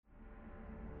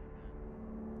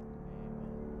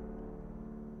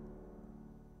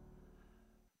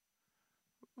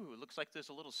looks like there's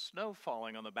a little snow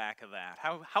falling on the back of that.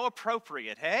 How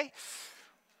appropriate, hey?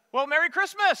 Well, Merry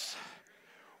Christmas!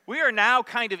 We are now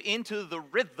kind of into the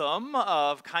rhythm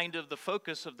of kind of the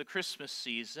focus of the Christmas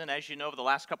season. As you know, over the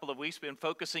last couple of weeks, we've been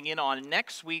focusing in on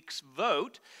next week's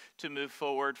vote to move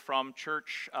forward from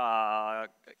church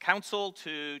council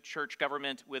to church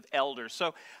government with elders.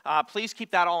 So please keep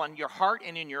that all in your heart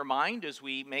and in your mind as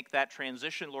we make that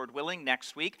transition, Lord willing,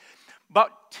 next week.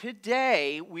 But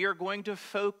today, we are going to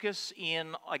focus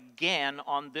in again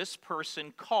on this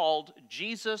person called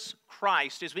Jesus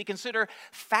Christ as we consider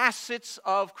facets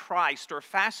of Christ or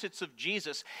facets of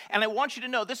Jesus. And I want you to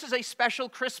know this is a special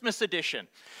Christmas edition.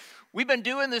 We've been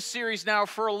doing this series now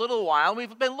for a little while.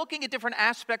 We've been looking at different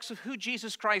aspects of who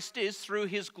Jesus Christ is through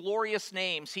his glorious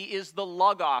names. He is the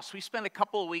Logos. We spent a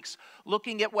couple of weeks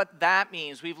looking at what that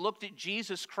means. We've looked at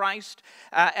Jesus Christ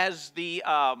as the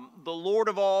Lord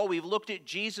of all. We've looked at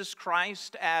Jesus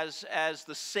Christ as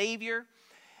the Savior.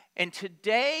 And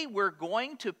today we're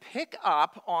going to pick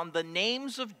up on the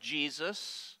names of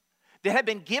Jesus that have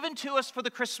been given to us for the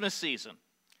Christmas season.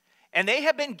 And they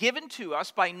have been given to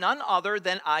us by none other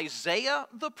than Isaiah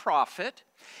the prophet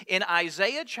in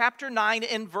Isaiah chapter 9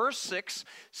 and verse 6,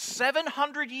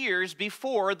 700 years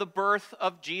before the birth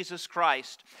of Jesus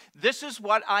Christ. This is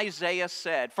what Isaiah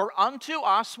said. For unto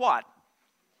us what?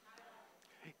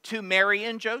 To Mary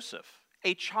and Joseph,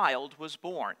 a child was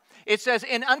born. It says,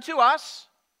 and unto us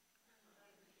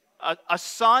a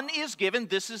son is given.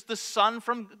 This is the Son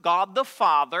from God the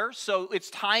Father. So it's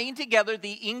tying together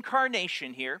the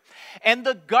incarnation here. And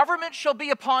the government shall be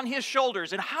upon his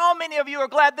shoulders. And how many of you are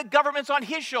glad the government's on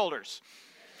his shoulders?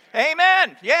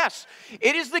 Amen. Yes.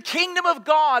 It is the kingdom of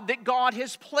God that God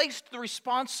has placed the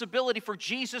responsibility for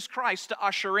Jesus Christ to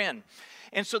usher in.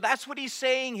 And so that's what he's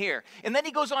saying here. And then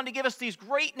he goes on to give us these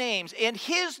great names. And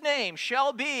his name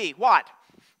shall be what?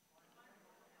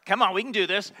 Come on, we can do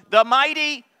this. The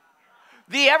mighty,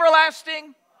 the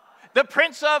everlasting, the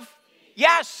Prince of,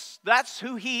 yes, that's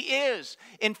who he is.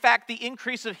 In fact, the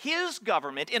increase of his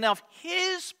government and of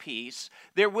his peace,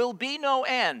 there will be no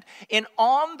end. And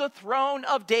on the throne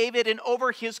of David and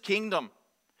over his kingdom,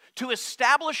 to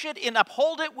establish it and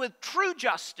uphold it with true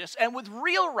justice and with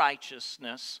real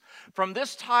righteousness from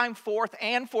this time forth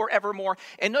and forevermore.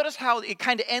 And notice how it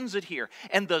kind of ends it here.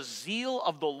 And the zeal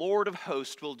of the Lord of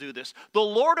hosts will do this. The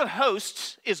Lord of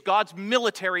hosts is God's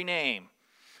military name.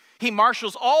 He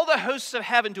marshals all the hosts of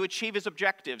heaven to achieve his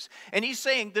objectives. And he's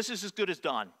saying this is as good as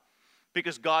done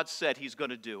because God said he's going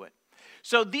to do it.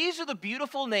 So these are the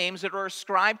beautiful names that are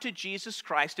ascribed to Jesus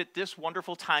Christ at this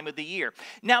wonderful time of the year.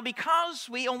 Now, because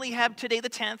we only have today the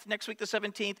 10th, next week the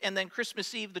 17th, and then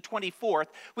Christmas Eve the 24th,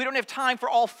 we don't have time for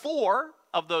all four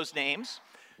of those names.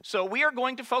 So we are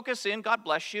going to focus in, God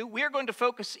bless you, we are going to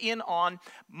focus in on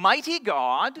Mighty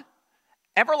God,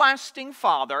 Everlasting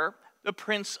Father, the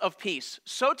Prince of Peace.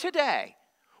 So today,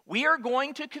 we are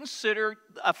going to consider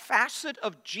a facet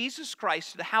of Jesus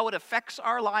Christ and how it affects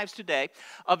our lives today,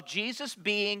 of Jesus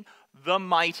being the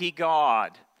mighty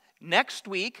God. Next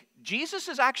week, Jesus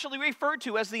is actually referred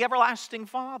to as the everlasting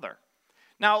Father.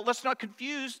 Now, let's not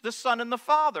confuse the Son and the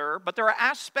Father, but there are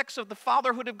aspects of the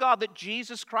fatherhood of God that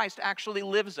Jesus Christ actually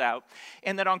lives out,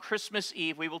 and that on Christmas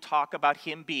Eve, we will talk about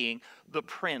him being the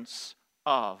Prince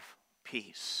of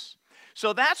Peace.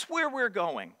 So that's where we're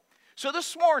going. So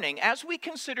this morning, as we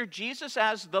consider Jesus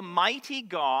as the mighty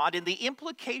God and the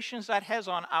implications that has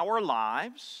on our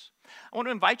lives, I want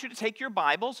to invite you to take your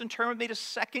Bibles and turn with me to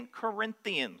 2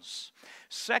 Corinthians.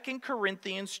 2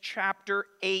 Corinthians chapter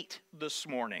 8 this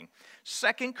morning.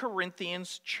 2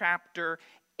 Corinthians chapter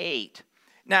 8.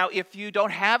 Now, if you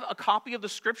don't have a copy of the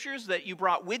scriptures that you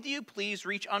brought with you, please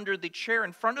reach under the chair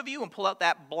in front of you and pull out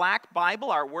that black Bible,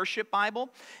 our worship Bible,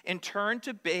 and turn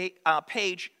to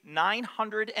page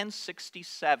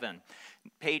 967.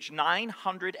 Page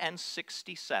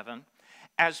 967,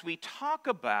 as we talk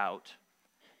about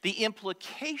the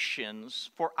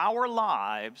implications for our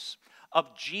lives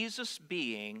of Jesus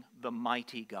being the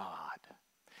mighty God.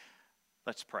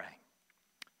 Let's pray.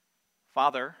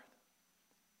 Father,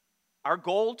 our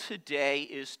goal today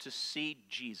is to see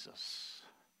Jesus.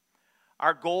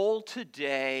 Our goal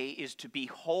today is to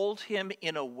behold him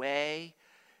in a way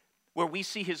where we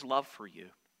see his love for you,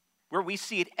 where we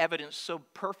see it evidenced so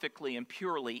perfectly and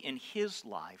purely in his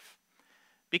life,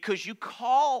 because you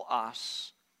call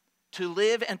us to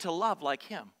live and to love like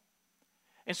him.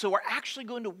 And so we're actually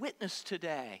going to witness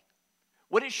today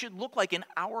what it should look like in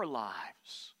our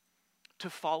lives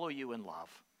to follow you in love.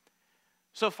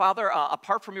 So, Father,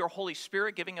 apart from your Holy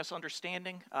Spirit giving us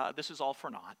understanding, this is all for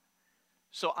naught.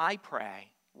 So I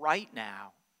pray right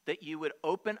now that you would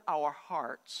open our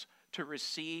hearts to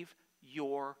receive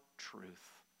your truth.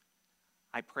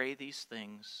 I pray these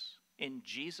things in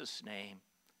Jesus' name.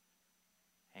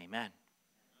 Amen.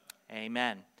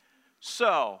 Amen.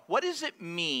 So, what does it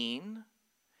mean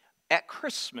at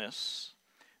Christmas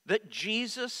that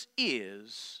Jesus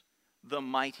is the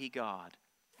mighty God?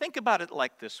 Think about it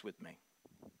like this with me.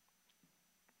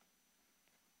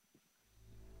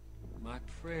 My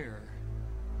prayer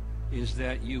is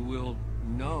that you will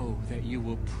know, that you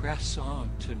will press on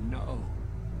to know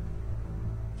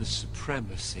the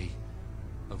supremacy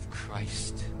of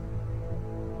Christ,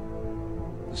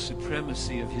 the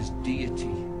supremacy of his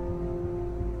deity,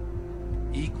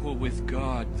 equal with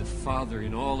God the Father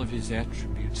in all of his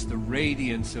attributes, the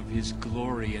radiance of his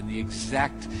glory and the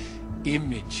exact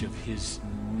image of his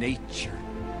nature,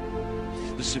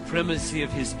 the supremacy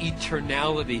of his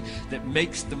eternality that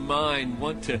makes the mind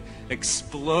want to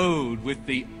explode with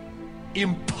the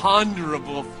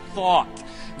imponderable thought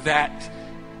that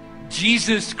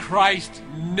Jesus Christ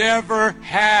never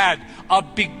had a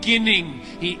beginning.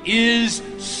 He is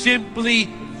simply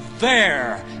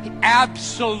there.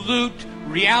 Absolute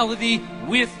reality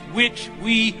with which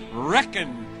we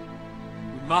reckon.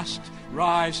 We must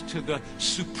rise to the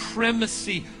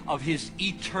supremacy of his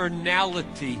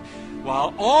eternality,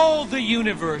 while all the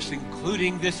universe,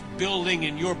 including this building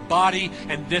and your body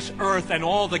and this earth and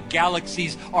all the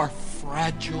galaxies, are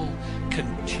fragile,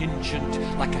 contingent,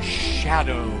 like a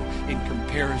shadow in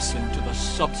comparison to the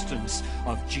substance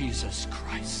of Jesus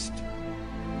Christ.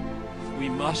 We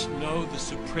must know the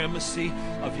supremacy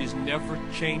of his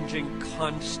never-changing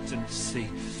constancy.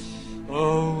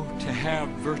 Oh, to have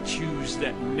virtues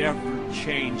that never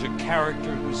change, a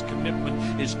character whose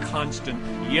commitment is constant,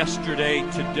 yesterday,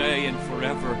 today, and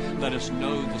forever. Let us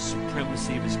know the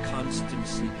supremacy of his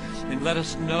constancy, and let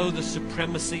us know the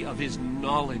supremacy of his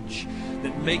knowledge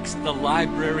that makes the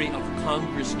Library of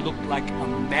Congress look like a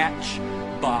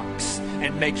matchbox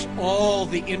and makes all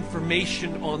the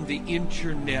information on the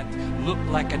internet look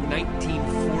like a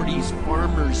 1940s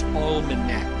farmer's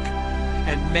almanac,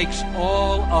 and makes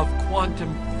all of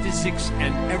quantum physics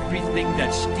and everything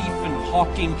that Stephen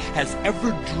Hawking has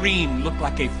ever dreamed look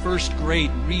like a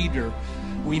first-grade reader.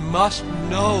 We must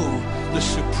know the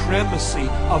supremacy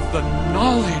of the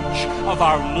knowledge of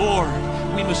our Lord.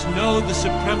 We must know the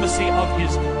supremacy of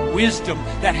his wisdom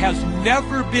that has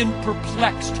never been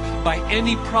perplexed by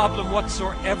any problem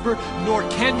whatsoever, nor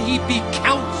can he be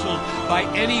counseled by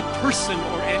any person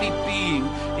or any being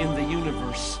in the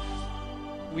universe.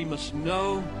 We must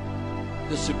know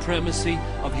the supremacy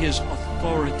of his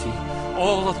authority.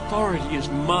 All authority is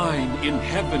mine in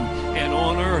heaven and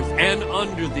on earth and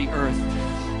under the earth.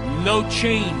 No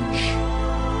change.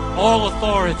 All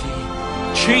authority.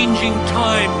 Changing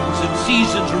times and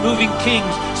seasons, removing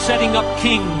kings, setting up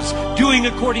kings, doing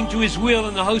according to his will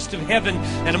in the host of heaven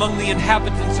and among the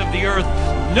inhabitants of the earth.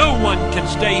 No one can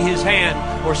stay his hand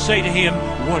or say to him,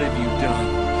 "What have you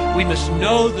done?" We must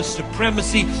know the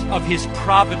supremacy of his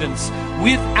providence,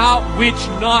 without which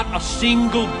not a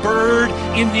single bird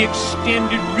in the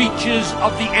extended reaches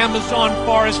of the Amazon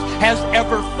forest has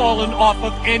ever fallen off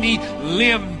of any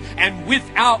limb, and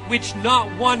without which not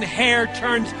one hair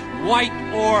turns white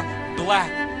or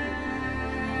black.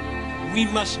 We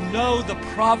must know the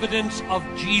providence of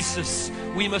Jesus.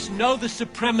 We must know the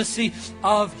supremacy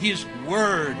of his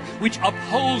word, which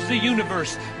upholds the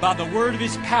universe by the word of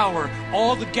his power.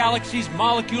 All the galaxies,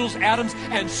 molecules, atoms,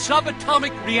 and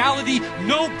subatomic reality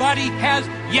nobody has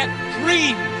yet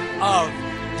dreamed of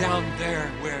down there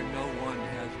where no one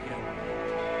has yet.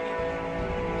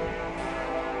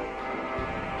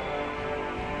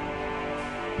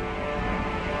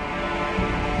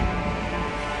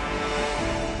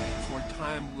 For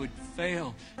time would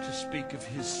fail to speak of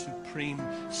his supreme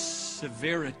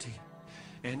severity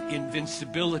and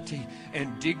invincibility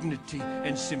and dignity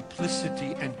and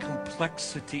simplicity and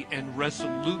complexity and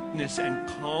resoluteness and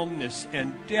calmness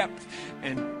and depth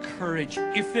and courage.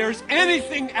 If there's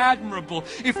anything admirable,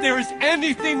 if there is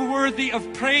anything worthy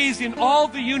of praise in all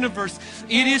the universe,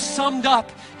 it is summed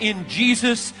up in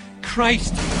Jesus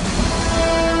Christ.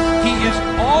 He is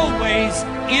always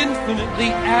infinitely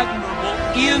admirable,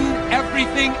 in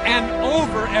everything and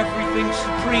over everything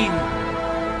supreme,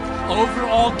 over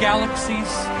all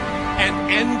galaxies and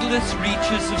endless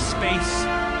reaches of space,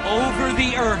 over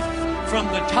the earth, from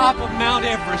the top of Mount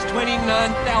Everest,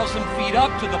 29,000 feet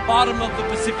up, to the bottom of the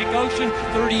Pacific Ocean,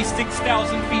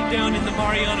 36,000 feet down in the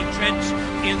Mariana Trench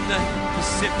in the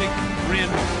Pacific Rim.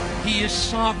 He is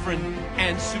sovereign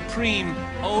and supreme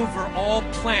over all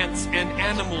plants and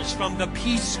animals, from the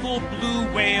peaceful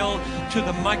blue whale to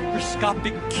the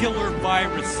microscopic killer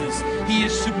viruses. He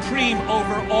is supreme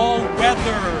over all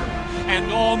weather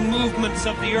and all movements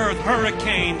of the earth,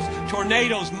 hurricanes,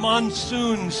 tornadoes,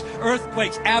 monsoons,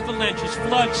 earthquakes, avalanches,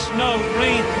 floods, snow,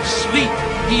 rain, sleet.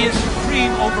 He is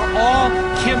supreme over all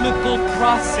chemical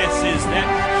processes that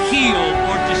heal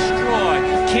or destroy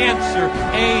cancer,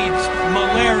 AIDS,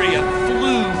 malaria,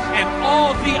 flu, and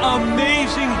all the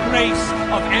amazing grace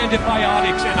of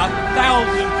antibiotics and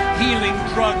 1,000 healing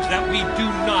drugs that we do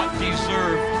not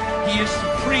deserve. He is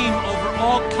supreme over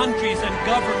all countries and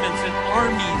governments and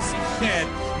armies. He said,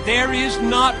 there is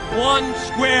not 1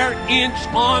 square inch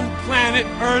on planet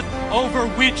Earth over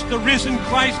which the risen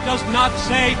Christ does not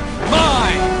say,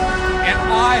 mine, and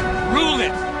I rule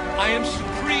it. I am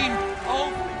supreme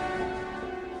over it.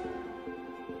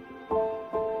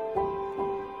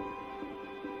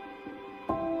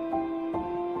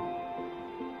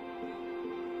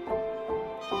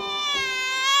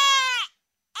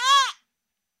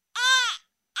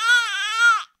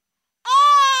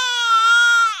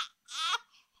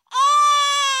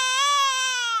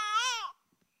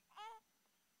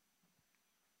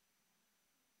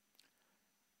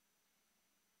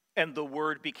 And the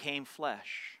Word became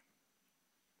flesh,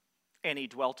 and he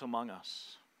dwelt among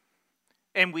us.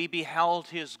 And we beheld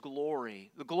his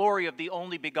glory, the glory of the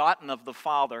only begotten of the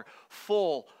Father,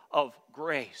 full of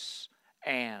grace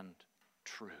and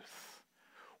truth.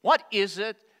 What is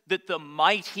it that the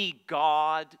mighty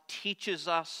God teaches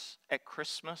us at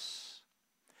Christmas?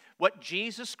 What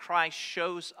Jesus Christ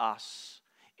shows us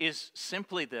is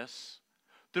simply this: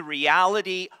 the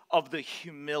reality of the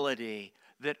humility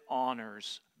that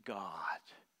honors God.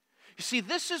 You see,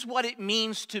 this is what it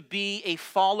means to be a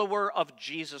follower of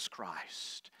Jesus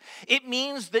Christ. It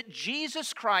means that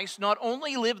Jesus Christ not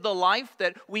only lived the life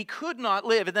that we could not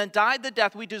live and then died the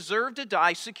death we deserved to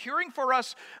die, securing for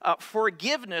us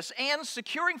forgiveness and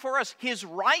securing for us his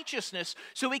righteousness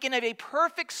so we can have a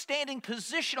perfect standing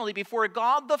positionally before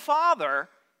God the Father,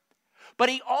 but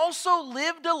he also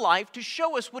lived a life to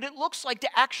show us what it looks like to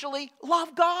actually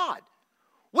love God.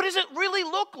 What does it really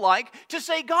look like to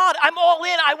say, God, I'm all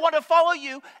in, I want to follow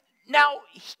you? Now,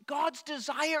 God's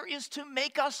desire is to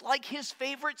make us like his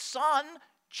favorite son,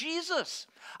 Jesus.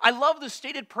 I love the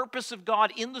stated purpose of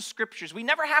God in the scriptures. We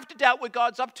never have to doubt what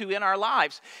God's up to in our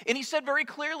lives. And he said very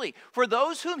clearly, for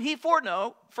those whom he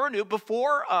foreknew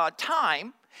before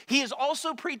time, he is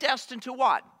also predestined to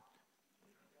what?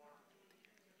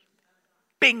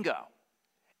 Bingo.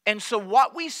 And so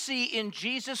what we see in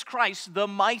Jesus Christ, the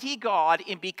mighty God,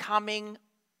 in becoming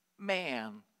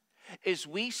man, is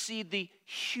we see the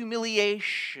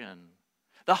humiliation,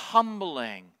 the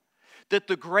humbling that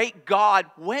the great God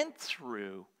went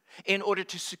through in order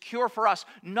to secure for us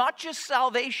not just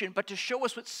salvation, but to show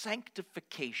us what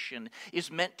sanctification is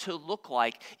meant to look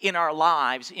like in our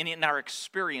lives and in our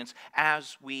experience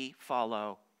as we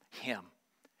follow him.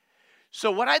 So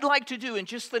what I'd like to do in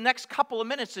just the next couple of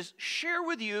minutes is share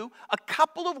with you a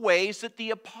couple of ways that the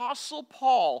Apostle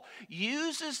Paul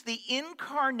uses the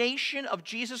incarnation of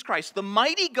Jesus Christ, the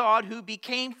mighty God who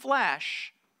became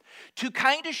flesh, to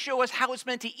kind of show us how it's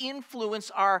meant to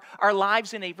influence our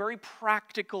lives in a very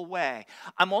practical way.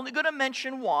 I'm only going to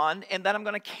mention one, and then I'm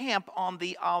going to camp on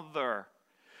the other.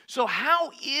 So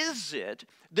how is it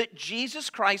that Jesus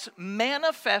Christ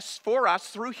manifests for us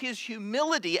through his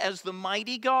humility as the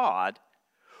mighty God?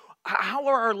 How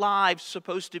are our lives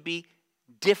supposed to be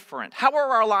different? How are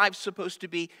our lives supposed to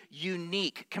be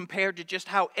unique compared to just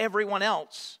how everyone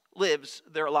else lives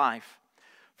their life?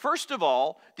 First of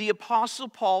all, the Apostle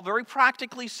Paul very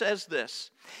practically says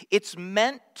this: it's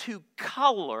meant to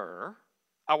color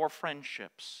our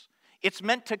friendships. It's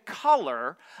meant to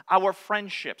color our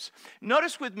friendships.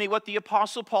 Notice with me what the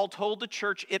Apostle Paul told the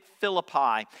church at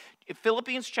Philippi. In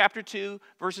Philippians chapter 2,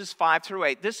 verses 5 through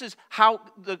 8. This is how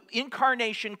the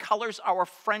incarnation colors our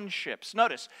friendships.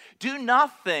 Notice, do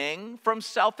nothing from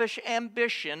selfish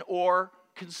ambition or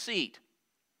conceit.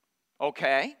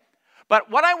 Okay?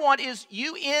 But what I want is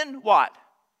you in what?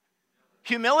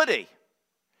 Humility.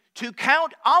 To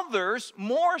count others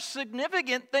more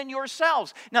significant than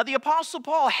yourselves. Now, the Apostle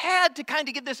Paul had to kind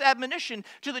of give this admonition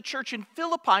to the church in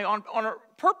Philippi on a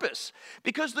purpose,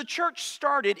 because the church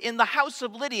started in the house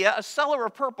of Lydia, a seller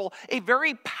of purple, a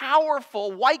very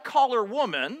powerful white-collar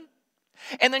woman.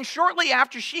 And then shortly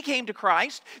after she came to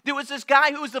Christ, there was this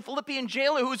guy who was the Philippian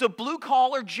jailer who was a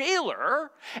blue-collar jailer.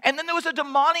 And then there was a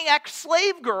demoniac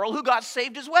slave girl who got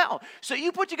saved as well. So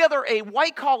you put together a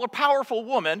white-collar, powerful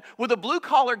woman with a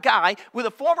blue-collar guy with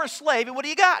a former slave, and what do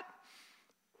you got?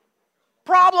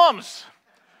 Problems.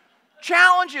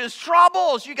 challenges,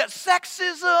 troubles. You got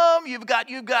sexism. You've got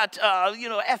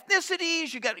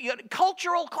ethnicities. You got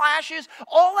cultural clashes.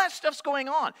 All that stuff's going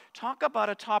on. Talk about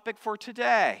a topic for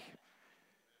today.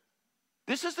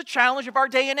 This is the challenge of our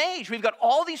day and age. We've got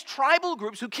all these tribal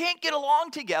groups who can't get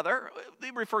along together.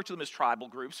 They refer to them as tribal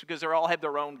groups because they all have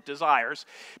their own desires.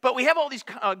 But we have all these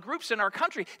groups in our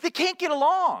country that can't get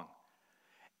along.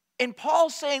 And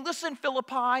Paul's saying, listen,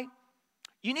 Philippi,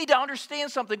 you need to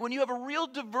understand something. When you have a real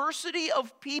diversity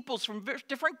of peoples from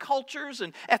different cultures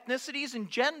and ethnicities and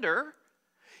gender,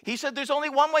 he said there's only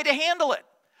one way to handle it.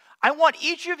 I want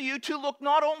each of you to look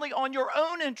not only on your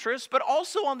own interests, but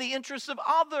also on the interests of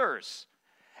others.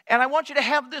 And I want you to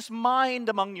have this mind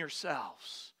among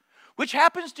yourselves, which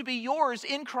happens to be yours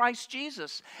in Christ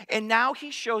Jesus. And now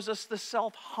he shows us the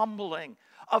self-humbling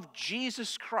of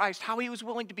Jesus Christ, how he was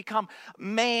willing to become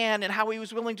man and how he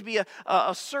was willing to be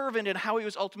a servant and how he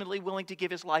was ultimately willing to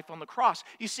give his life on the cross.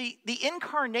 You see, the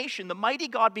incarnation, the mighty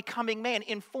God becoming man,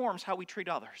 informs how we treat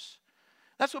others.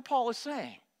 That's what Paul is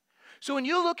saying. So when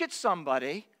you look at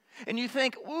somebody and you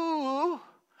think, ooh,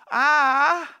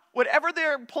 whatever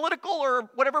their political or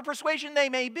whatever persuasion they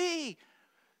may be,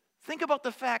 think about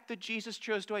the fact that Jesus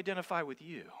chose to identify with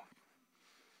you.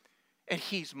 And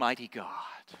he's mighty God.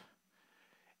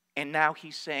 And now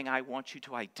he's saying, I want you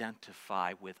to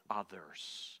identify with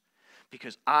others.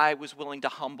 Because I was willing to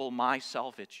humble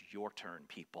myself. It's your turn,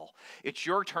 people. It's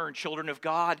your turn, children of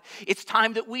God. It's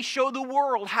time that we show the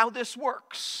world how this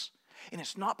works. And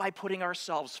it's not by putting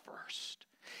ourselves first.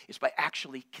 It's by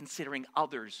actually considering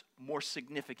others more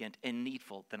significant and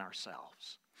needful than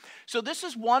ourselves. So this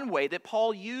is one way that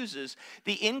Paul uses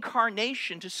the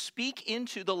incarnation to speak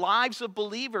into the lives of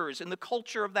believers in the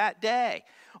culture of that day.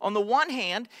 On the one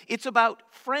hand, it's about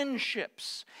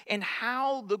friendships and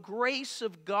how the grace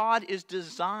of God is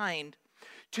designed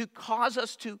to cause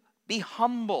us to be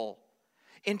humble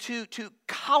and to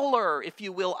color, if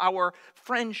you will, our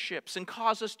friendships and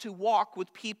cause us to walk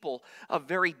with people of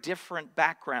very different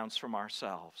backgrounds from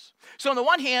ourselves. So on the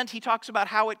one hand, he talks about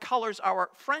how it colors our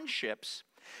friendships,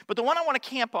 but the one I want to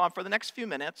camp on for the next few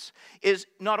minutes is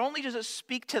not only does it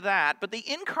speak to that, but the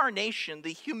incarnation,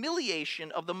 the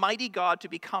humiliation of the mighty God to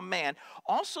become man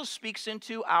also speaks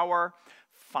into our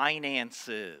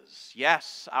finances.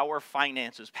 Yes, our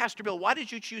finances. Pastor Bill, why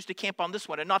did you choose to camp on this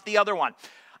one and not the other one?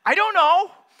 I don't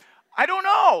know.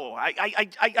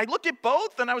 I looked at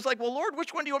both and I was like, well, Lord,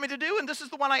 which one do you want me to do? And this is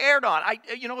the one I erred on.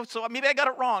 So maybe I got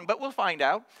it wrong, but we'll find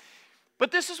out.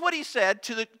 But this is what he said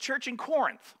to the church in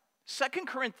Corinth. 2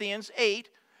 Corinthians 8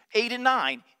 and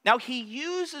 9. Now he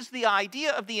uses the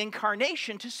idea of the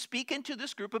incarnation to speak into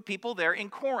this group of people there in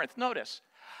Corinth. Notice,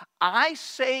 I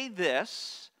say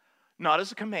this not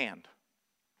as a command,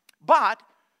 but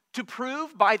to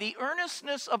prove by the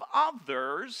earnestness of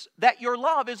others that your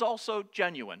love is also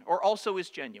genuine, or also is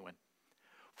genuine.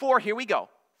 For, here we go,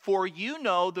 for you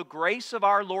know the grace of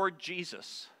our Lord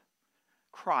Jesus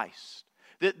Christ,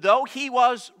 that though he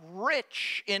was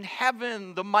rich in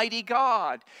heaven, the mighty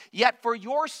God, yet for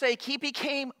your sake he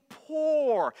became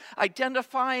poor,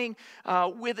 identifying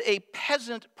with a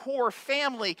peasant poor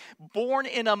family, born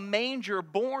in a manger,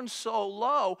 born so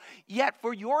low, yet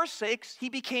for your sakes he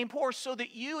became poor, so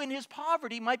that you in his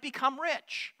poverty might become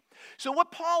rich. So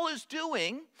what Paul is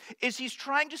doing is he's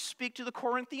trying to speak to the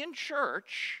Corinthian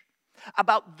church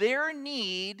about their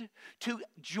need to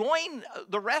join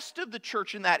the rest of the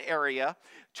church in that area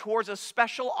towards a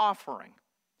special offering.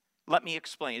 Let me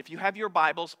explain. If you have your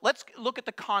Bibles, let's look at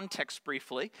the context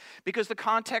briefly, because the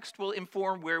context will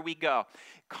inform where we go.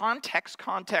 Context.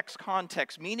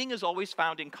 Meaning is always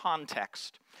found in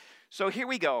context. So here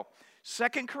we go.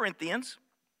 2 Corinthians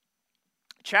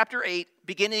chapter 8,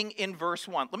 beginning in verse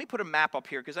 1. Let me put a map up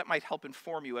here because that might help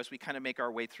inform you as we kind of make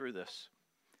our way through this.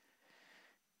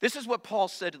 This is what Paul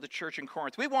said to the church in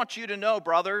Corinth. We want you to know,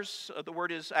 brothers, the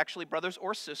word is actually brothers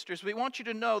or sisters, we want you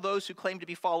to know, those who claim to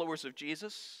be followers of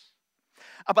Jesus,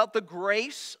 about the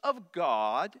grace of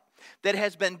God that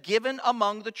has been given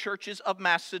among the churches of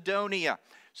Macedonia.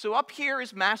 So up here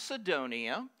is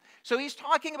Macedonia. So he's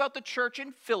talking about the church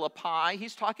in Philippi,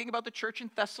 he's talking about the church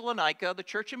in Thessalonica, the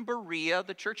church in Berea,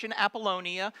 the church in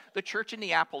Apollonia, the church in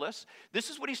Neapolis. This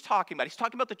is what he's talking about. He's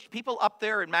talking about the people up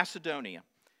there in Macedonia.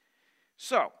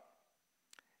 So,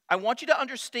 I want you to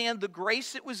understand the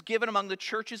grace that was given among the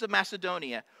churches of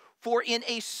Macedonia. For in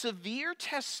a severe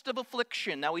test of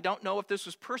affliction, now we don't know if this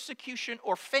was persecution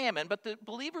or famine, but the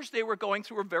believers, they were going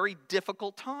through a very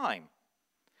difficult time.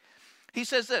 He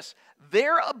says this,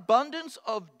 their abundance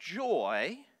of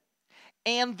joy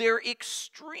and their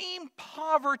extreme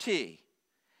poverty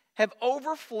have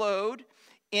overflowed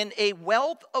in a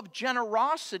wealth of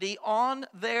generosity on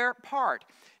their part.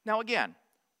 Now again,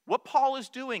 what Paul is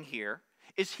doing here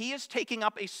is he is taking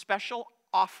up a special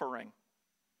offering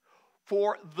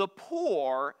for the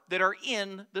poor that are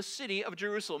in the city of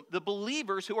Jerusalem, the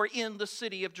believers who are in the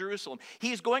city of Jerusalem.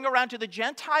 He is going around to the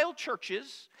Gentile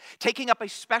churches, taking up a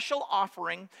special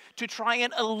offering to try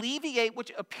and alleviate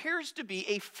what appears to be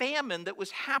a famine that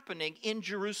was happening in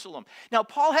Jerusalem. Now,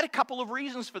 Paul had a couple of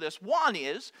reasons for this. One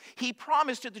is he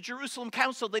promised at the Jerusalem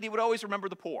council that he would always remember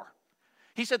the poor.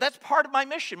 He said, that's part of my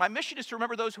mission. My mission is to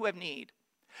remember those who have need.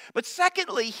 But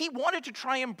secondly, he wanted to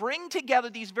try and bring together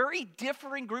these very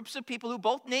differing groups of people who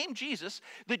both named Jesus,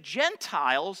 the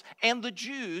Gentiles and the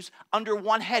Jews, under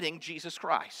one heading, Jesus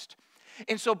Christ.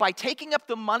 And so by taking up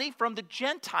the money from the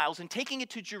Gentiles and taking it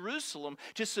to Jerusalem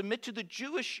to submit to the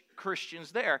Jewish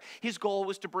Christians there, his goal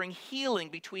was to bring healing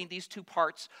between these two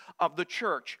parts of the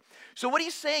church. So what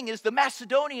he's saying is the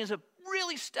Macedonians have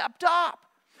really stepped up.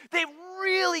 They've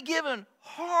really given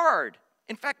hard.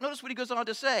 In fact, notice what he goes on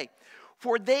to say.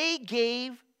 For they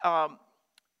gave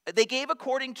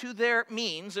according to their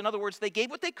means. In other words, they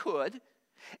gave what they could.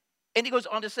 And he goes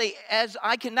on to say, as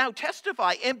I can now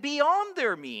testify, and beyond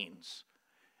their means.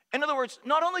 In other words,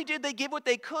 not only did they give what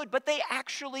they could, but they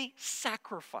actually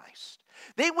sacrificed.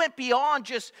 They went beyond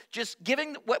just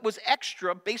giving what was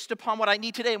extra based upon what I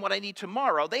need today and what I need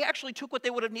tomorrow. They actually took what they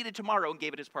would have needed tomorrow and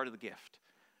gave it as part of the gift.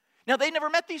 Now, they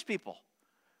never met these people.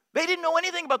 They didn't know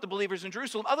anything about the believers in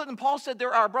Jerusalem other than Paul said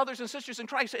there are brothers and sisters in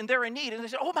Christ and they're in need. And they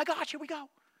said, oh my gosh, here we go.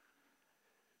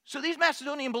 So these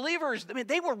Macedonian believers, I mean,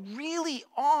 they were really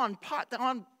on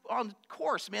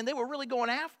course, man. They were really going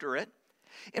after it.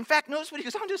 In fact, notice what he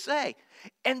goes on to say.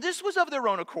 And this was of their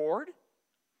own accord.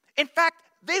 In fact,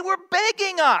 they were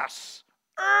begging us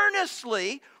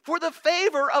earnestly for the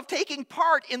favor of taking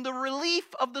part in the relief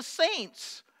of the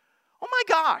saints. Oh my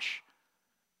gosh.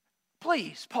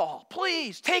 Please, Paul,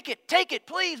 please, take it,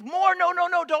 please. More,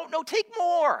 no, take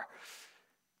more.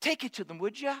 Take it to them,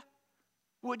 would you?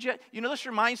 Would you? You know, this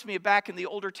reminds me of back in the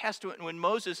Older Testament when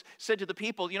Moses said to the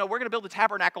people, you know, we're going to build a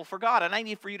tabernacle for God, and I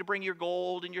need for you to bring your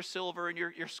gold and your silver and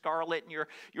your scarlet and your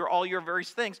all your various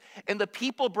things. And the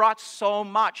people brought so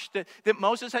much that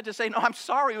Moses had to say, no, I'm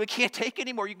sorry, we can't take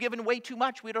anymore. You've given way too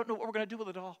much. We don't know what we're going to do with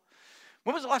it all.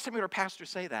 When was the last time you heard a pastor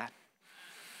say that?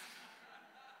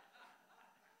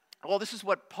 Well, this is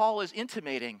what Paul is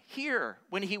intimating here.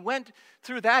 When he went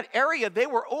through that area, they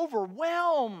were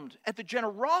overwhelmed at the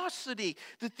generosity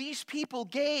that these people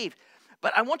gave.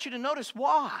 But I want you to notice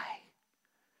why.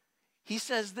 He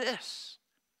says this,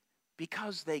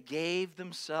 because they gave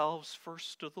themselves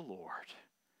first to the Lord,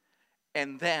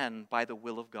 and then by the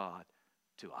will of God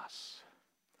to us.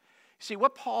 See,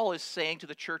 what Paul is saying to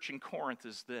the church in Corinth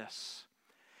is this.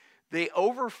 They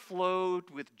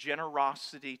overflowed with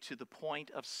generosity to the point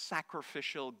of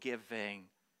sacrificial giving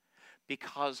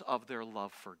because of their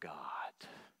love for God,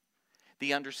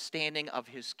 the understanding of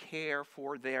his care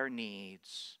for their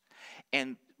needs,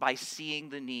 and by seeing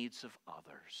the needs of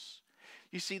others.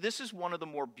 You see, this is one of the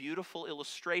more beautiful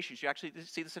illustrations. You actually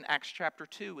see this in Acts chapter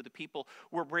 2, where the people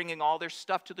were bringing all their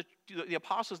stuff to the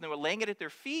apostles, and they were laying it at their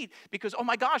feet because, oh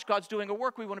my gosh, God's doing a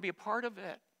work. We want to be a part of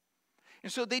it.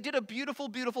 And so they did a beautiful,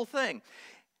 beautiful thing.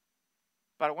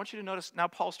 But I want you to notice now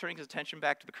Paul's turning his attention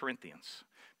back to the Corinthians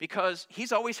because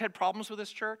he's always had problems with this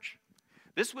church.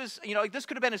 This was, this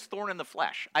could have been his thorn in the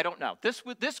flesh. I don't know.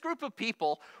 This group of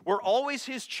people were always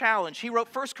his challenge. He wrote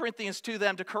 1 Corinthians to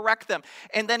them to correct them.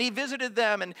 And then he visited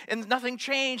them and nothing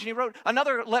changed. And he wrote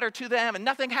another letter to them and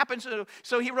nothing happened.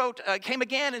 So he wrote, came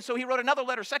again. And so he wrote another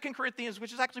letter, 2 Corinthians,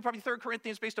 which is actually probably 3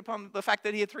 Corinthians based upon the fact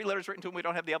that he had 3 letters written to him. We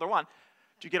don't have the other one.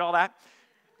 Did you get all that?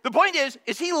 The point is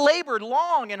he labored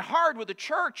long and hard with the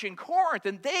church in Corinth,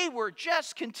 and they were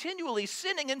just continually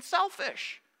sinning and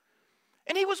selfish.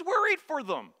 And he was worried for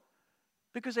them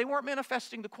because they weren't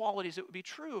manifesting the qualities that would be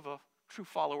true of a true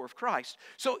follower of Christ.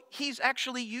 So he's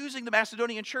actually using the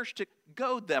Macedonian church to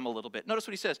goad them a little bit. Notice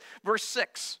what he says, verse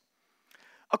 6.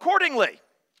 Accordingly,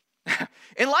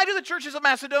 in light of the churches of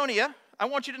Macedonia, I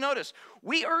want you to notice,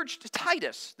 we urged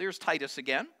Titus, there's Titus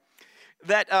again,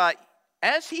 that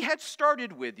as he had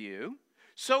started with you,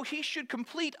 so he should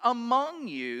complete among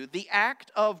you the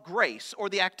act of grace or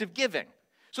the act of giving.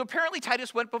 So apparently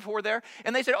Titus went before there,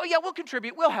 and they said, oh yeah, we'll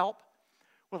contribute, we'll help.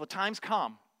 Well, the time's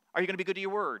come. Are you going to be good to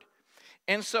your word?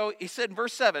 And so he said in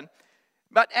verse 7,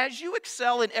 but as you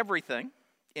excel in everything,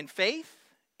 in faith,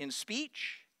 in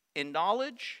speech, in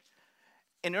knowledge,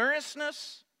 in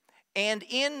earnestness, and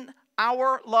in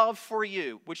our love for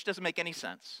you, which doesn't make any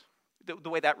sense.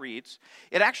 The way that reads.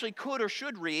 It actually could or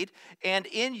should read, and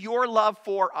in your love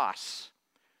for us.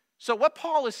 So what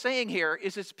Paul is saying here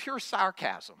is it's pure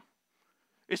sarcasm.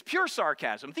 It's pure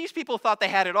sarcasm. These people thought they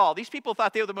had it all. These people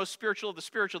thought they were the most spiritual of the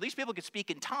spiritual. These people could speak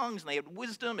in tongues, and they had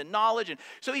wisdom and knowledge. And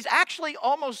so he's actually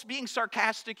almost being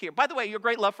sarcastic here. By the way, your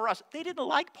great love for us, they didn't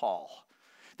like Paul.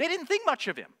 They didn't think much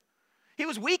of him. He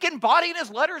was weak in body, and his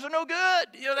letters are no good.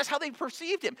 That's how they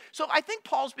perceived him. So I think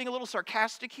Paul's being a little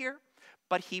sarcastic here,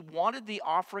 but he wanted the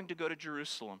offering to go to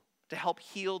Jerusalem to help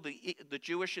heal the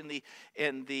Jewish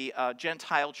and the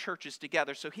Gentile churches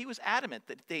together. So he was adamant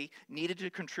that they needed to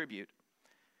contribute.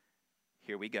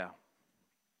 Here we go.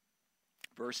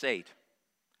 Verse 8.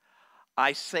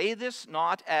 I say this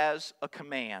not as a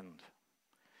command.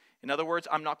 In other words,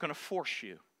 I'm not going to force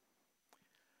you.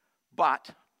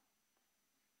 But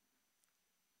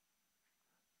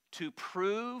to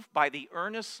prove by the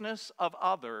earnestness of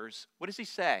others, what does he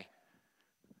say?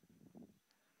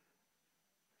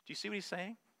 Do you see what he's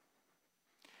saying?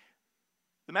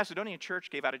 The Macedonian church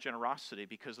gave out of generosity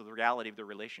because of the reality of their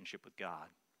relationship with God.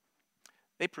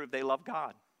 They proved they love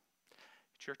God.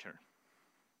 It's your turn.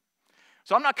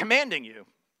 So I'm not commanding you,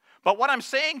 but what I'm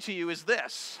saying to you is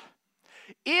this.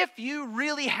 If you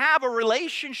really have a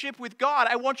relationship with God,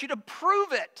 I want you to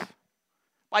prove it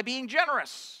by being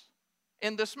generous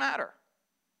in this matter.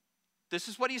 This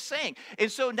is what he's saying.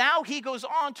 And so now he goes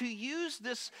on to use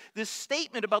this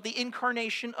statement about the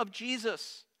incarnation of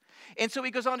Jesus. And so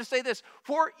he goes on to say this,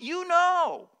 for you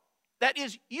know, that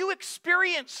is, you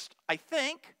experienced, I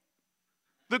think,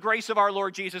 the grace of our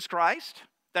Lord Jesus Christ.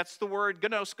 That's the word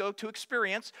gnosko, to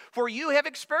experience. For you have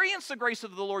experienced the grace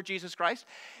of the Lord Jesus Christ,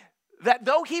 that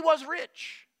though he was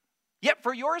rich, yet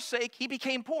for your sake he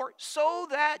became poor, so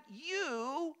that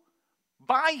you,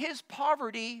 by his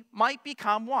poverty, might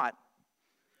become what?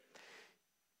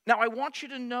 Now, I want you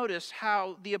to notice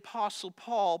how the Apostle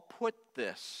Paul put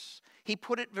this. He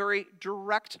put it very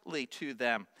directly to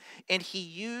them. And he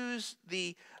used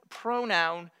the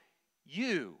pronoun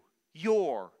you,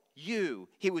 your, you.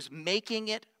 He was making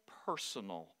it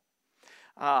personal.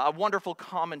 A wonderful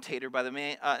commentator by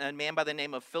a man by the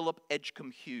name of Philip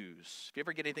Edgecombe Hughes. If you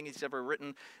ever get anything he's ever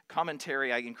written,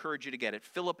 commentary, I encourage you to get it.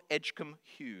 Philip Edgecombe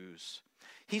Hughes.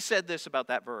 He said this about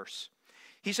that verse.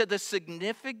 He said, the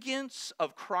significance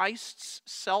of Christ's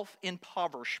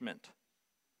self-impoverishment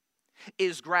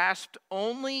is grasped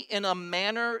only in a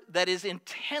manner that is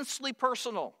intensely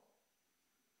personal.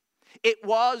 It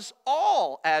was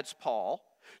all, adds Paul,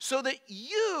 so that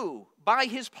you, by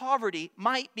his poverty,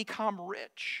 might become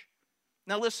rich.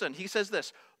 Now listen, he says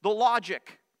this, the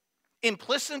logic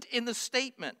implicit in the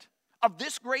statement of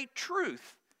this great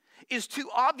truth is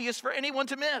too obvious for anyone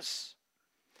to miss.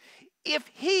 If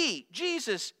he,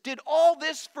 Jesus, did all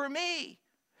this for me,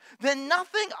 then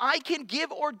nothing I can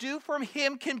give or do from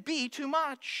him can be too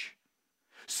much.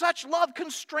 Such love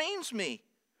constrains me,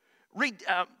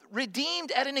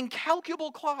 redeemed at an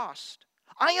incalculable cost.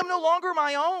 I am no longer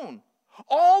my own.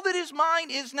 All that is mine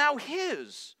is now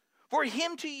his, for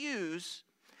him to use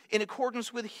in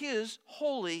accordance with his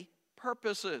holy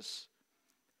purposes.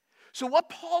 So what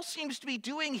Paul seems to be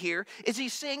doing here is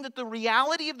he's saying that the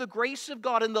reality of the grace of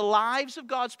God in the lives of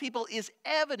God's people is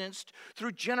evidenced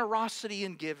through generosity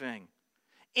and giving.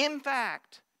 In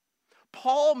fact,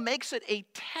 Paul makes it a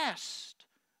test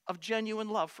of genuine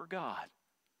love for God.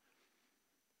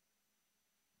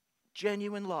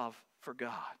 Genuine love for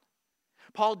God.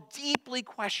 Paul deeply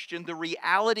questioned the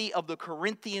reality of the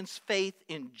Corinthians' faith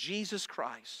in Jesus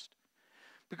Christ,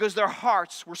 because their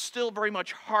hearts were still very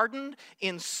much hardened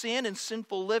in sin and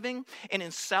sinful living and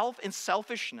in self and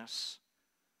selfishness.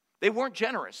 They weren't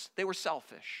generous, they were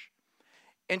selfish.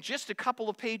 And just a couple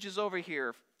of pages over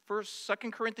here,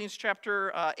 2 Corinthians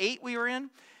chapter 8 we were in,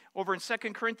 over in 2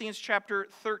 Corinthians chapter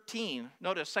 13.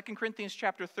 Notice 2 Corinthians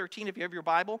chapter 13, if you have your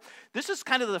Bible. This is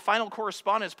kind of the final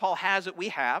correspondence Paul has that we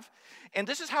have. And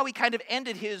this is how he kind of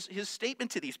ended his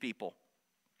statement to these people.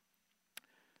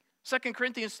 2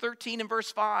 Corinthians 13 and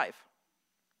verse 5.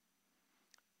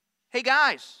 Hey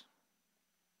guys,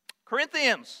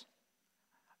 Corinthians,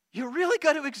 you really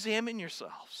got to examine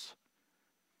yourselves.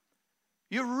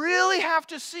 You really have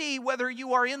to see whether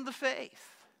you are in the faith.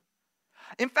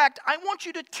 In fact, I want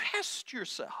you to test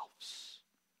yourselves.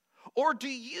 Or do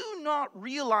you not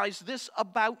realize this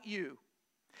about you?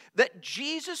 That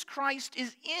Jesus Christ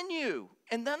is in you.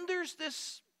 And then there's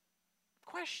this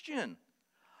question.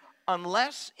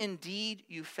 Unless indeed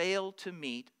you fail to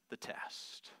meet the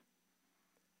test.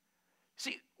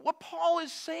 See, what Paul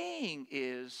is saying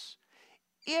is,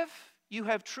 if you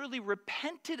have truly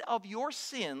repented of your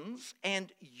sins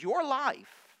and your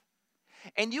life,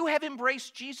 and you have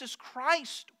embraced Jesus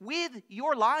Christ with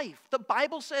your life, the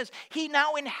Bible says he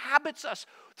now inhabits us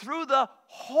through the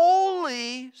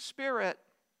Holy Spirit.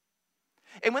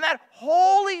 And when that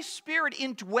Holy Spirit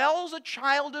indwells a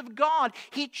child of God,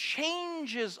 he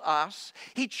changes us.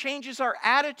 He changes our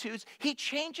attitudes. He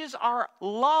changes our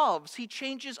loves. He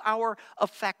changes our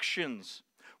affections.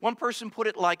 One person put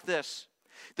it like this: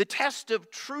 the test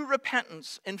of true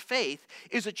repentance and faith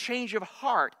is a change of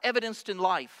heart evidenced in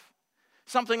life.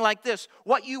 Something like this: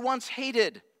 what you once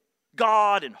hated,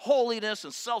 God and holiness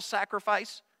and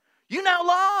self-sacrifice, you now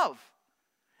love.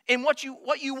 And what you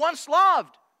once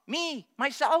loved, me,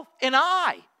 myself, and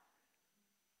I,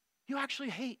 you actually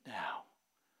hate now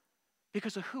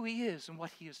because of who he is and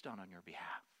what he has done on your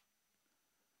behalf.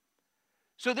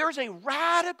 So there's a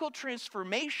radical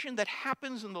transformation that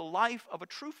happens in the life of a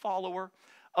true follower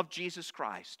of Jesus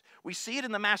Christ. We see it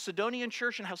in the Macedonian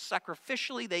church and how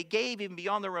sacrificially they gave even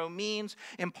beyond their own means.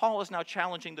 And Paul is now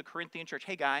challenging the Corinthian church.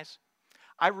 Hey guys,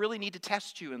 I really need to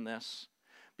test you in this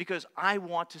because I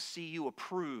want to see you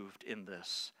approved in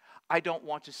this. I don't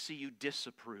want to see you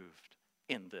disapproved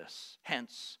in this.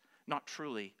 Hence, not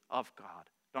truly of God,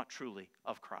 not truly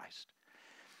of Christ.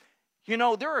 You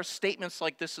know, there are statements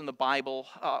like this in the Bible.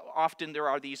 Often there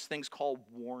are these things called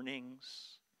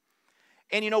warnings.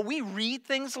 And, you know, we read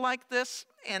things like this,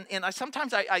 and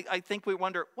sometimes I think we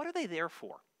wonder, what are they there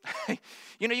for?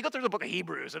 You know, you go through the book of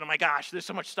Hebrews, and oh my gosh, there's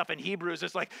so much stuff in Hebrews.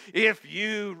 It's like, if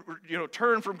you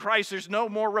turn from Christ, there's no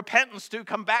more repentance to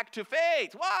come back to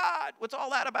faith. What? What's all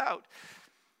that about?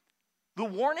 The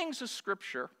warnings of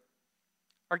Scripture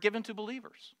are given to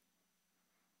believers.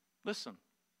 Listen,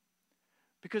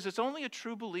 because it's only a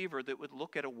true believer that would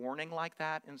look at a warning like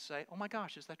that and say, oh my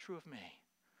gosh, is that true of me?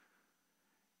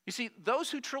 You see,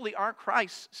 those who truly aren't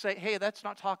Christ say, hey, that's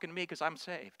not talking to me because I'm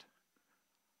saved.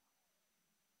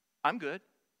 I'm good.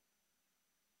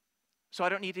 So I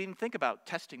don't need to even think about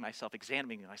testing myself,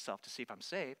 examining myself to see if I'm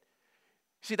saved.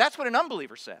 See, that's what an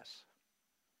unbeliever says.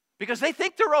 Because they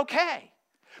think they're okay.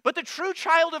 But the true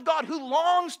child of God who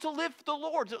longs to live for the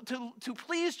Lord, to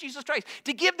please Jesus Christ,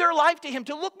 to give their life to him,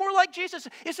 to look more like Jesus,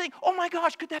 is saying, oh my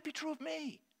gosh, could that be true of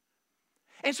me?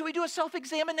 And so we do a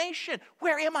self-examination.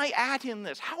 Where am I at in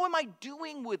this? How am I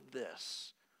doing with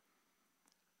this?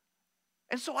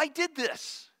 And so I did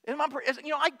this. And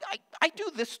I do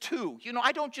this too. You know,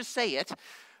 I don't just say it.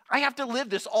 I have to live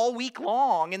this all week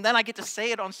long, and then I get to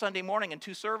say it on Sunday morning in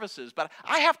 2 services. But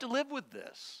I have to live with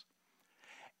this.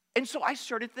 And so I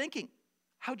started thinking,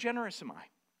 how generous am I?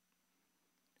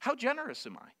 How generous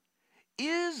am I?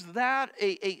 Is that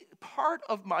a part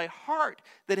of my heart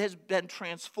that has been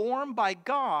transformed by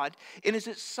God? And is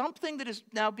it something that is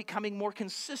now becoming more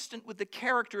consistent with the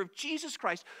character of Jesus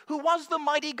Christ, who was the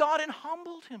mighty God and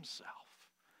humbled himself?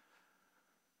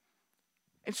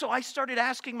 And so I started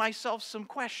asking myself some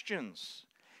questions.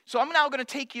 So I'm now going to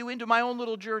take you into my own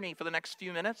little journey for the next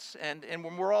few minutes. And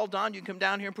when we're all done, you can come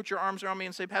down here and put your arms around me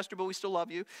and say, Pastor Bill, we still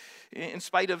love you. In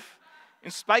spite of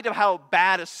how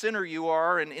bad a sinner you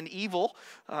are and evil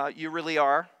you really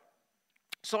are.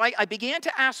 So I began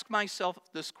to ask myself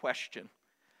this question.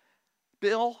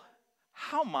 Bill,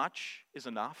 how much is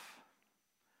enough?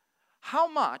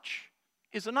 How much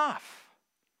is enough?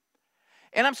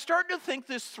 And I'm starting to think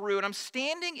this through, and I'm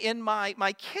standing in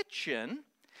my kitchen,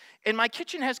 and my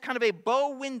kitchen has kind of a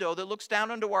bow window that looks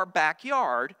down into our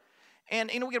backyard. And,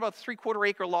 you know, we get about a 3/4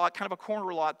 acre lot, kind of a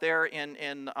corner lot there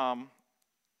in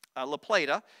La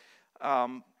Plata,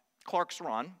 Clark's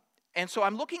Run. And so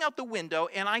I'm looking out the window,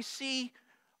 and I see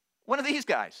one of these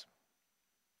guys.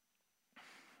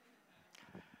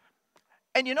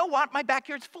 And you know what? My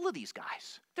backyard's full of these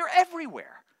guys. They're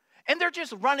everywhere. And they're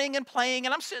just running and playing,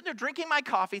 and I'm sitting there drinking my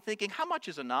coffee thinking, how much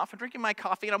is enough? I'm drinking my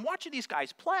coffee, and I'm watching these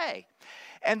guys play.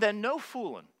 And then no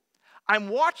fooling. I'm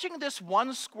watching this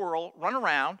one squirrel run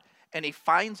around, and he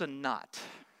finds a nut.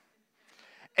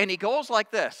 And he goes like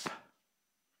this.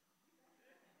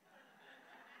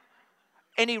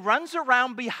 And he runs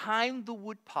around behind the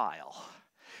wood pile,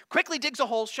 quickly digs a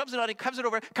hole, shoves it out, he comes it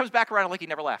over, comes back around like he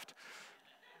never left.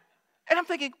 And I'm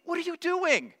thinking, what are you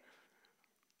doing?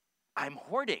 I'm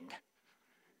hoarding.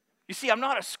 You see, I'm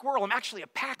not a squirrel, I'm actually a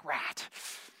pack rat.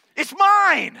 It's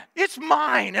mine,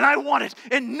 and I want it,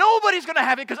 and nobody's going to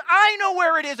have it because I know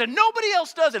where it is, and nobody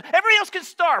else does it. Everybody else can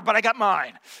starve, but I got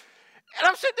mine. And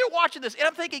I'm sitting there watching this, and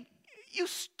I'm thinking, you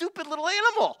stupid little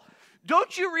animal.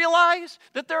 Don't you realize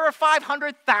that there are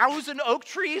 500,000 oak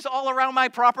trees all around my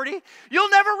property? You'll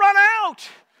never run out.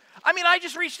 I mean, I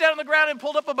just reached down on the ground and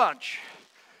pulled up a bunch.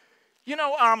 You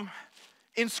know,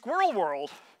 in squirrel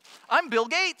world, I'm Bill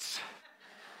Gates.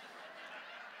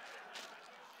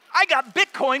 I got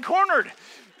Bitcoin cornered.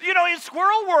 You know, in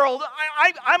squirrel world,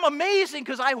 I'm amazing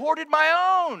because I hoarded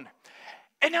my own.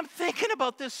 And I'm thinking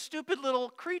about this stupid little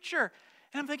creature.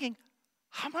 And I'm thinking,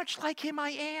 how much like him I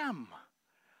am?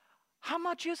 How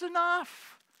much is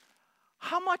enough?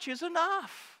 How much is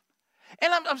enough?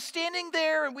 And I'm standing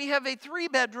there, and we have a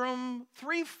 3-bedroom,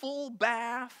 3 full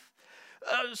bath,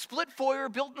 split foyer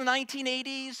built in the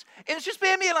 1980s. And it's just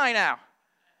Bambi and I now.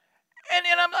 And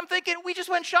I'm thinking, we just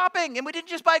went shopping, and we didn't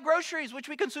just buy groceries, which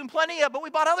we consume plenty of, but we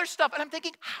bought other stuff. And I'm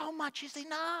thinking, how much is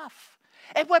enough?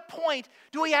 At what point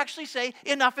do we actually say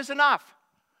enough is enough?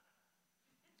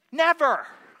 Never.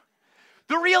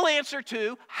 The real answer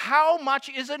to how much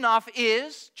is enough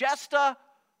is just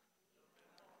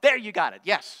there you got it,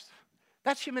 yes.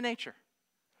 That's human nature.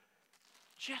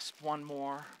 Just one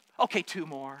more. Okay, 2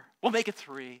 more. We'll make it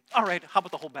 3. All right, how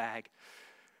about the whole bag?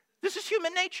 This is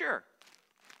human nature.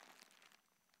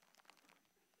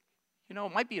 You know,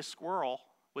 it might be a squirrel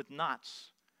with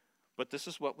nuts, but this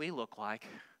is what we look like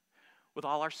with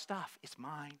all our stuff. It's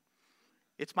mine.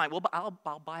 It's mine. Well,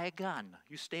 I'll buy a gun.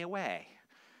 You stay away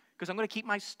because I'm going to keep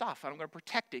my stuff. I'm going to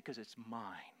protect it because it's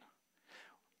mine.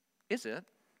 Is it?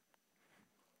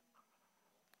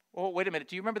 Oh, wait a minute.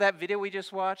 Do you remember that video we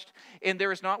just watched? And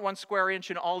there is not one square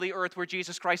inch in all the earth where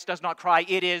Jesus Christ does not cry,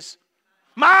 it is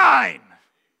mine.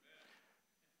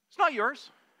 It's not yours.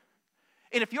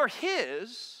 And if you're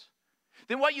his,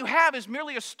 then what you have is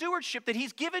merely a stewardship that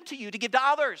he's given to you to give to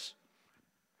others.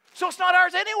 So it's not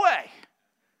ours anyway.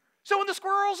 So when the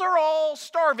squirrels are all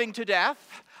starving to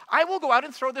death, I will go out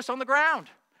and throw this on the ground.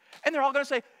 And they're all going to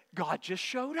say, God just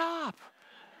showed up.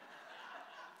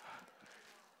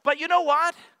 But you know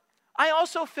what? I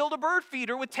also filled a bird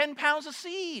feeder with 10 pounds of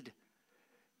seed.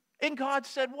 And God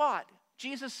said what?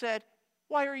 Jesus said,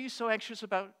 why are you so anxious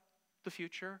about the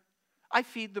future? I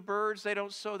feed the birds, they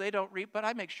don't sow, they don't reap, but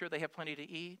I make sure they have plenty to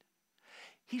eat.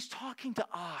 He's talking to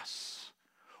us.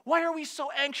 Why are we so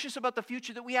anxious about the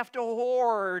future that we have to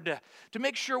hoard to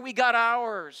make sure we got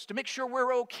ours, to make sure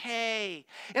we're okay?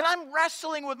 And I'm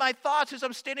wrestling with my thoughts as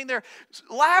I'm standing there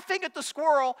laughing at the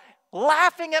squirrel,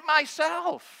 laughing at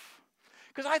myself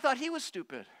because I thought he was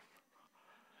stupid.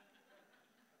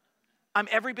 I'm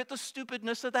every bit the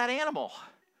stupidness of that animal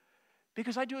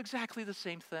because I do exactly the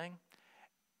same thing.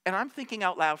 And I'm thinking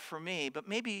out loud for me, but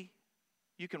maybe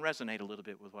you can resonate a little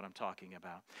bit with what I'm talking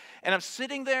about. And I'm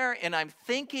sitting there and I'm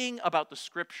thinking about the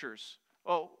scriptures.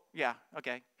 Oh, yeah,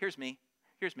 okay, here's me.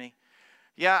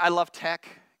 Yeah, I love tech.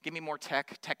 Give me more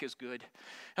tech. Tech is good.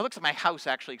 It looks like my house,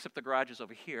 actually, except the garage is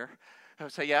over here.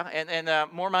 So, yeah,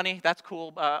 and more money. That's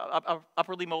cool.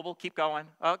 Upwardly mobile. Keep going.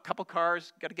 A couple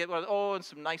cars. Got to get one. Oh, and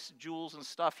some nice jewels and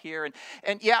stuff here.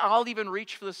 And yeah, I'll even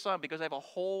reach for the sun because I have a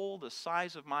hole the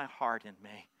size of my heart in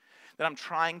me that I'm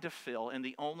trying to fill, and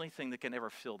the only thing that can ever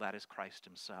fill that is Christ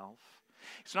himself.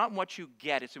 It's not in what you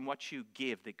get, it's in what you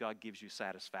give that God gives you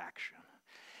satisfaction.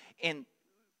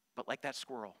 But like that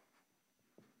squirrel,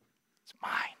 it's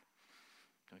mine.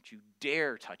 Don't you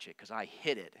dare touch it because I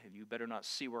hid it, and you better not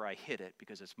see where I hid it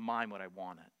because it's mine what I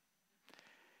wanted.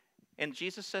 And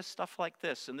Jesus says stuff like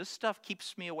this, and this stuff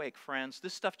keeps me awake, friends.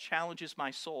 This stuff challenges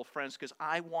my soul, friends, because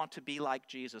I want to be like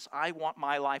Jesus. I want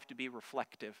my life to be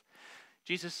reflective.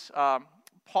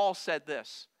 Paul said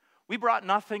this, we brought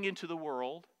nothing into the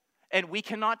world, and we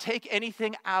cannot take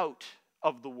anything out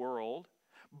of the world,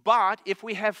 but if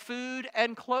we have food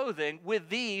and clothing, with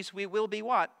these we will be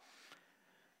what?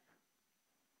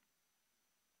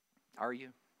 Are you?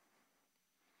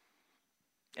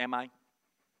 Am I?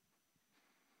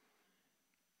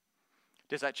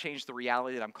 Does that change the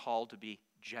reality that I'm called to be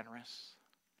generous?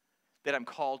 That I'm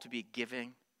called to be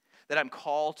giving? That I'm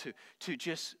called to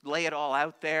just lay it all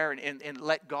out there and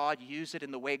let God use it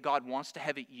in the way God wants to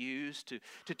have it used,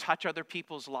 to touch other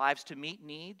people's lives, to meet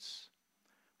needs?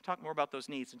 We'll talk more about those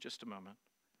needs in just a moment.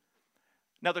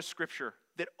 Another scripture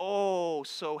that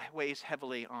so weighs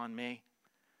heavily on me.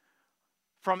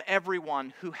 From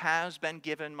everyone who has been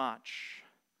given much,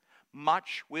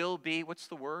 much will be, what's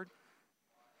the word?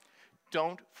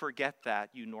 Don't forget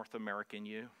that, you North American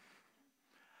you.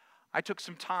 I took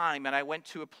some time and I went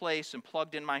to a place and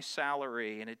plugged in my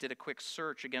salary and it did a quick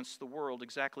search against the world,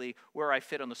 exactly where I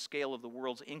fit on the scale of the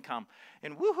world's income.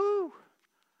 And woohoo!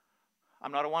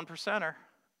 I'm not a 1%er.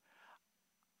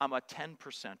 I'm a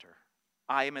 10%er.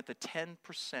 I am at the 10%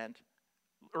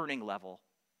 earning level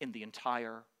in the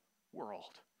entire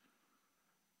world.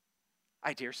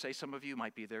 I dare say some of you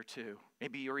might be there too.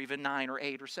 Maybe you're even 9 or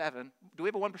 8 or 7. Do we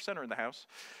have a 1%er in the house?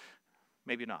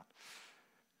 Maybe not.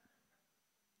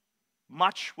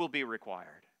 Much will be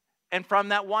required. And from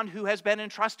that one who has been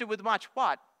entrusted with much,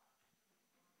 what?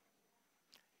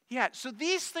 Yeah, so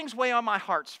these things weigh on my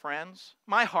heart, friends.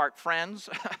 My heart, friends.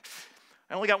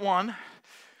 I only got one.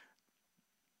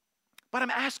 But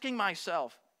I'm asking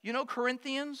myself,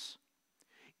 Corinthians,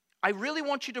 I really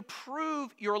want you to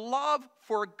prove your love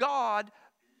for God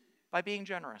by being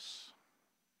generous.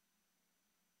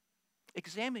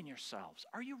 Examine yourselves.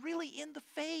 Are you really in the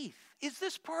faith? Is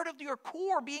this part of your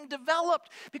core being developed?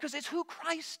 Because it's who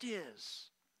Christ is.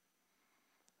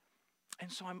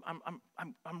 And so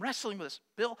I'm wrestling with this.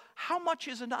 Bill, how much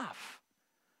is enough?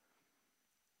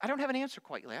 I don't have an answer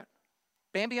quite yet.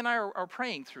 Bambi and I are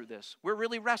praying through this. We're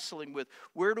really wrestling with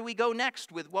where do we go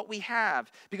next with what we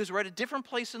have, because we're at a different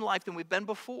place in life than we've been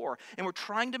before, and we're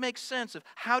trying to make sense of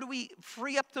how do we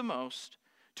free up the most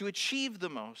to achieve the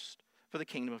most for the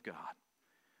kingdom of God.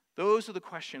 Those are the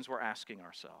questions we're asking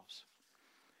ourselves.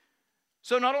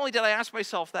 So not only did I ask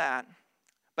myself that,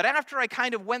 but after I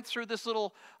kind of went through this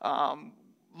little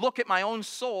look at my own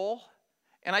soul,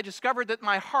 and I discovered that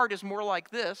my heart is more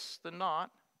like this than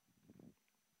not,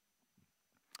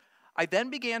 I then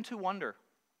began to wonder,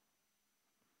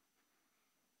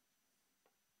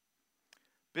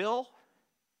 Bill,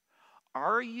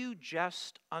 are you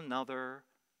just another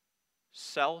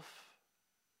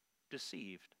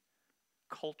self-deceived,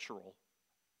 cultural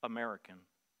American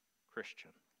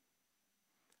Christian?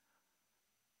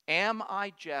 Am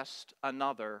I just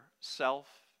another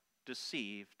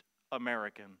self-deceived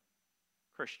American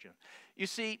Christian? You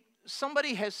see,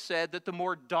 somebody has said that the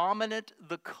more dominant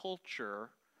the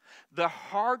culture, the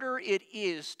harder it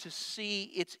is to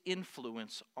see its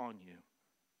influence on you.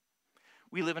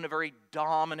 We live in a very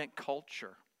dominant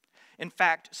culture. In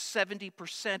fact,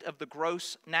 70% of the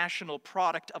gross national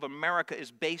product of America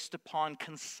is based upon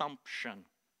consumption.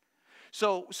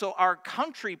 So our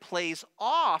country plays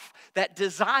off that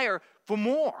desire for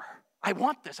more. I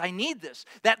want this, I need this.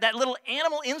 That little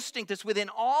animal instinct that's within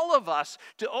all of us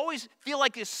to always feel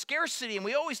like there's scarcity and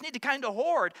we always need to kind of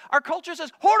hoard. Our culture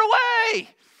says, hoard away,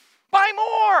 buy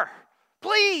more,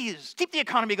 please. Keep the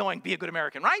economy going, be a good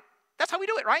American, right? That's how we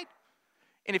do it, right?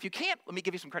 And if you can't, let me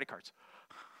give you some credit cards.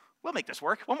 We'll make this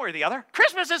work, one way or the other.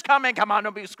 Christmas is coming, come on,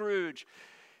 don't be a Scrooge.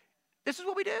 This is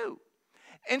what we do.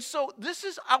 And so this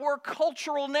is our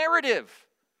cultural narrative.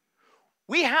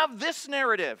 We have this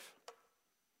narrative.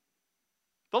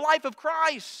 The life of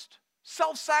Christ,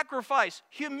 self-sacrifice,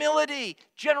 humility,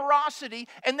 generosity,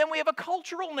 and then we have a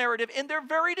cultural narrative, and they're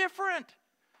very different.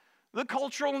 The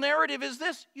cultural narrative is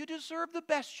this: you deserve the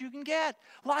best you can get.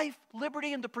 Life,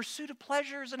 liberty, and the pursuit of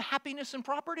pleasures and happiness and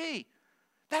property.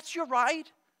 That's your right.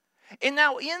 And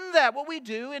now in that, what we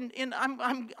do, and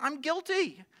I'm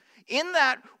guilty, in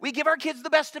that we give our kids the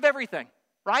best of everything,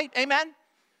 right? Amen?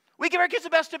 We give our kids the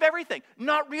best of everything,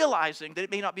 not realizing that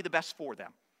it may not be the best for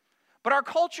them. But our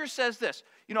culture says this,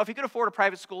 if you can afford a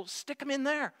private school, stick them in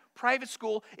there. Private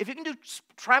school. If you can do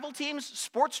travel teams,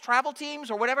 sports travel teams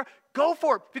or whatever, go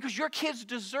for it because your kids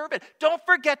deserve it. Don't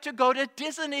forget to go to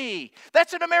Disney.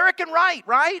 That's an American right,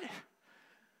 right?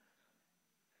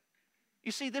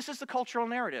 You see, this is the cultural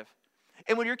narrative.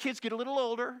 And when your kids get a little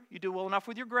older, you do well enough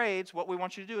with your grades, what we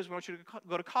want you to do is we want you to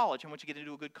go to college. I want you to get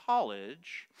into a good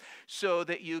college so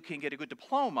that you can get a good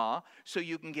diploma, so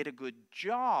you can get a good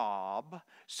job,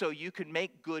 so you can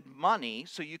make good money,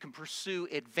 so you can pursue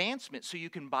advancement, so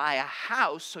you can buy a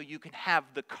house, so you can have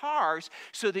the cars,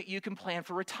 so that you can plan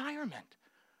for retirement.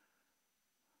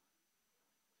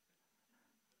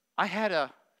 I had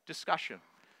a discussion,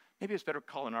 maybe it's better to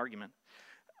call it an argument,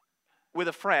 with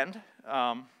a friend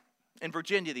in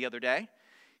Virginia the other day.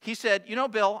 He said,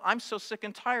 Bill, I'm so sick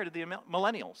and tired of the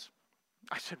millennials.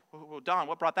 I said, well, Don,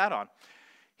 what brought that on?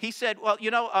 He said, well,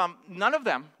 none of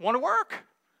them want to work.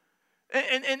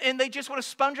 And they just want to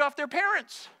sponge off their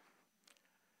parents.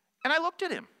 And I looked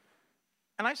at him,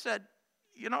 and I said,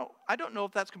 I don't know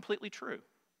if that's completely true.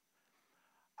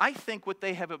 I think what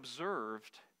they have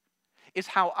observed is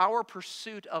how our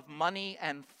pursuit of money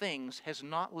and things has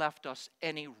not left us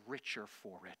any richer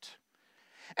for it.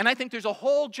 And I think there's a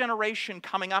whole generation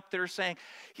coming up that are saying,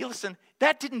 listen,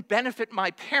 that didn't benefit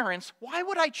my parents. Why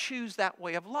would I choose that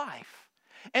way of life?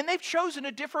 And they've chosen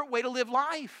a different way to live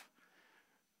life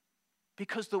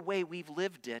because the way we've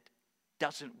lived it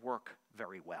doesn't work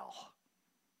very well.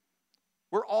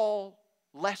 We're all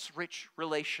less rich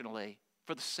relationally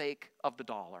for the sake of the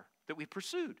dollar that we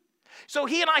pursued. So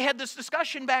he and I had this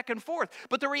discussion back and forth.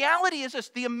 But the reality is this: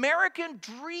 the American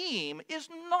dream is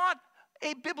not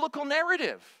a biblical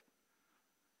narrative.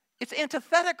 It's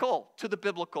antithetical to the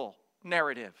biblical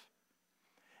narrative.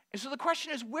 And so the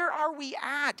question is, where are we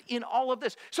at in all of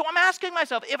this? So I'm asking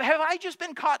myself, have I just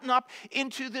been caught up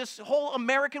into this whole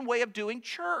American way of doing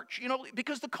church?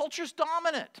 Because the culture's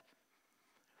dominant.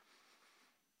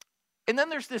 And then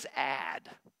there's this ad.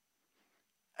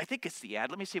 I think it's the ad.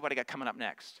 Let me see what I got coming up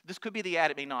next. This could be the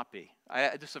ad. It may not be.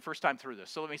 This is the first time through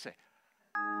this. So let me say,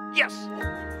 yes.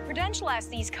 Prudential asked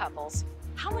these couples,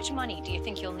 how much money do you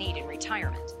think you'll need in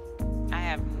retirement? I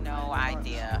have no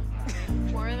idea.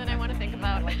 More than I want to think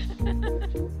about.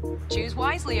 Choose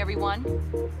wisely, everyone.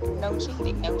 No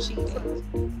cheating, no cheating.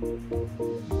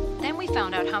 Then we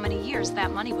found out how many years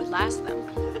that money would last them.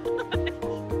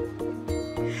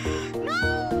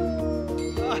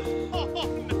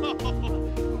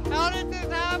 How did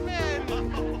this happen?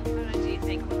 Do you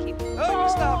think we'll keep... Oh,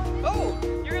 stop. Oh.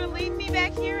 You're gonna leave me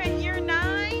back here at year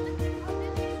 9?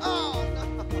 Oh,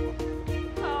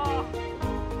 no.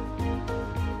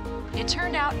 It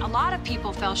turned out a lot of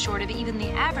people fell short of even the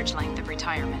average length of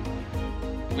retirement.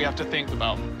 We have to think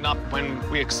about not when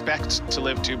we expect to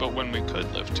live to, but when we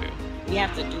could live to. We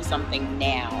have to do something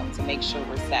now to make sure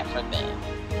we're set for them.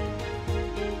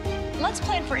 Let's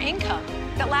plan for income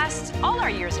that lasts all our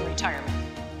years in retirement.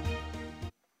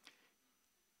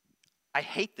 I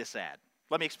hate this ad.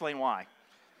 Let me explain why.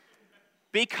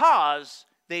 Because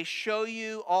they show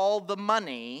you all the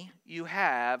money you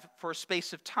have for a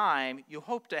space of time you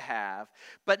hope to have,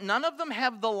 but none of them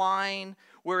have the line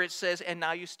where it says, and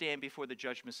now you stand before the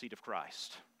judgment seat of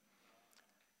Christ.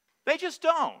 They just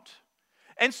don't.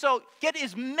 And so get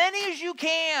as many as you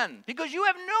can, because you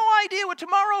have no idea what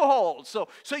tomorrow holds.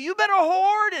 So you better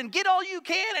hoard and get all you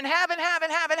can and have and have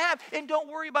and have and have. And don't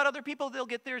worry about other people. They'll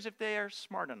get theirs if they are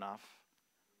smart enough.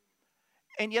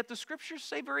 And yet the scriptures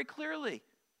say very clearly,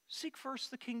 seek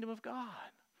first the kingdom of God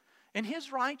and his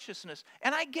righteousness.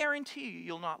 And I guarantee you,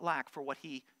 you'll not lack for what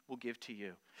he will give to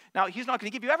you. Now, he's not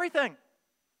going to give you everything.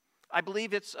 I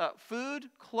believe it's food,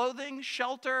 clothing,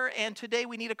 shelter, and today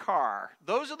we need a car.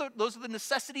 Those are the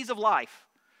necessities of life.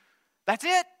 That's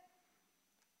it.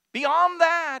 Beyond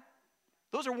that,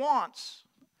 those are wants.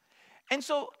 And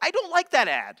so I don't like that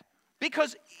ad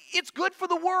because it's good for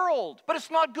the world, but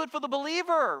it's not good for the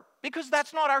believer because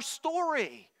that's not our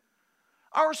story.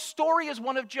 Our story is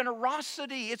one of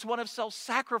generosity. It's one of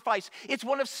self-sacrifice. It's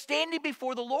one of standing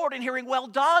before the Lord and hearing, well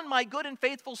done, my good and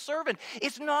faithful servant.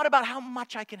 It's not about how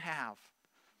much I can have.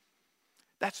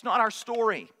 That's not our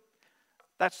story.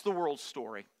 That's the world's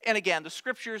story. And again, the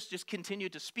scriptures just continue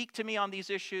to speak to me on these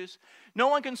issues. No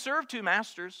one can serve two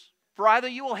masters, for either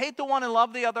you will hate the one and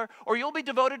love the other, or you'll be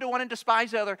devoted to one and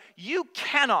despise the other. You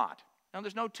cannot. Now,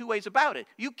 there's no two ways about it.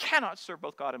 You cannot serve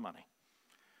both God and money.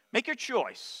 Make your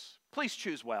choice. Please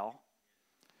choose well.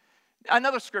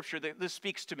 Another scripture that this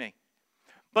speaks to me.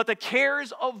 But the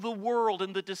cares of the world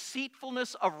and the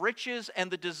deceitfulness of riches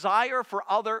and the desire for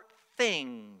other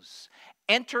things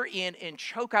enter in and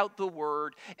choke out the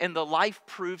word, and the life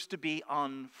proves to be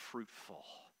unfruitful.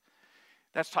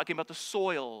 That's talking about the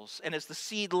soils, and as the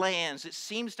seed lands, it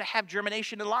seems to have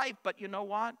germination in life, but you know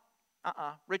what?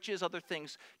 Riches, other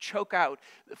things choke out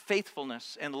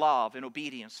faithfulness and love and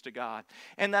obedience to God.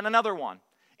 And then another one.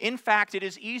 In fact, it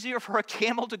is easier for a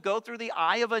camel to go through the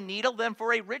eye of a needle than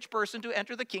for a rich person to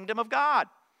enter the kingdom of God.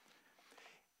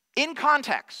 In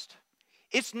context,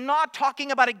 it's not talking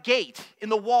about a gate in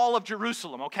the wall of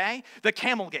Jerusalem, okay? The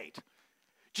camel gate.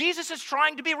 Jesus is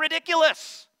trying to be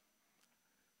ridiculous.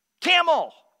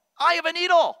 Camel, eye of a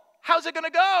needle, how's it going to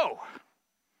go?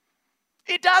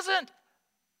 It doesn't.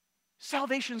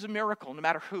 Salvation's a miracle no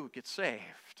matter who gets saved.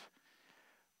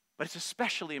 But it's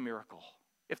especially a miracle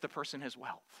if the person has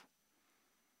wealth.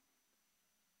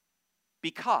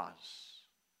 Because,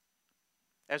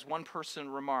 as one person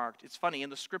remarked, it's funny, in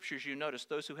the scriptures you notice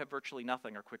those who have virtually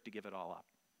nothing are quick to give it all up.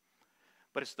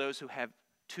 But it's those who have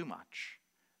too much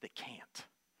that can't.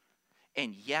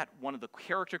 And yet, one of the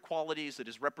character qualities that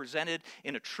is represented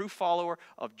in a true follower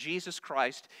of Jesus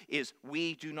Christ is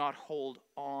we do not hold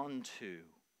on to.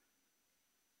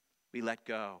 We let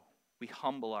go. We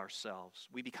humble ourselves.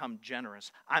 We become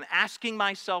generous. I'm asking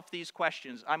myself these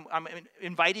questions. I'm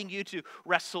inviting you to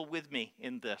wrestle with me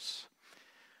in this.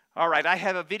 All right, I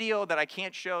have a video that I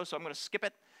can't show, so I'm going to skip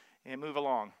it and move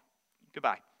along.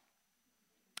 Goodbye.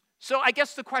 So I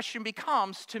guess the question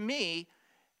becomes, to me,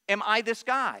 am I this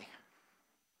guy?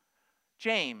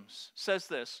 James says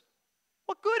this,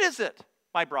 what good is it,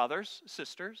 my brothers,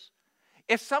 sisters,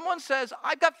 if someone says,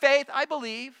 I've got faith, I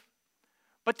believe,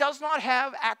 but does not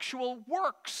have actual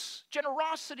works,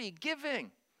 generosity,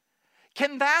 giving?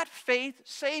 Can that faith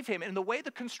save him? And the way the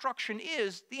construction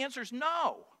is, the answer is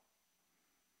no.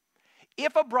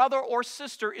 If a brother or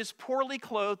sister is poorly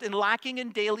clothed and lacking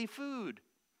in daily food,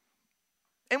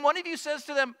 and one of you says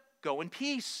to them, go in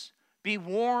peace, be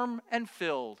warm and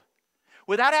filled,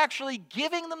 without actually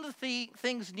giving them the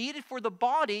things needed for the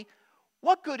body,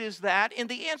 what good is that? And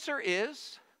the answer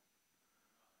is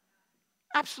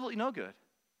Absolutely no good.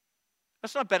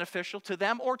 That's not beneficial to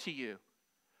them or to you.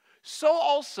 So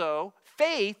also,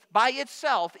 faith by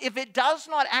itself, if it does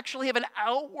not actually have an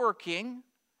outworking,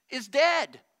 is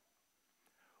dead.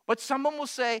 But someone will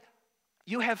say,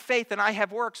 you have faith and I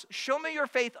have works. Show me your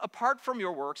faith apart from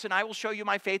your works, and I will show you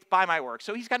my faith by my works.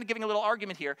 So he's kind of giving a little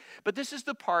argument here, but this is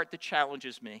the part that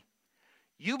challenges me.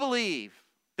 You believe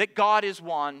that God is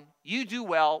one. You do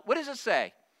well. What does it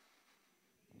say?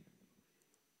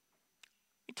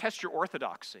 You test your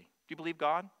orthodoxy. Do you believe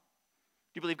God? Do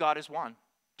you believe God is one?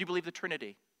 Do you believe the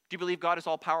Trinity? Do you believe God is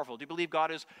all-powerful? Do you believe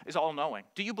God is all-knowing?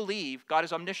 Do you believe God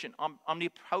is omniscient,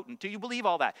 omnipotent? Do you believe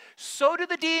all that? So do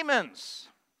the demons.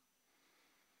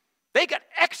 They got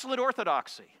excellent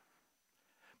orthodoxy.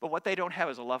 But what they don't have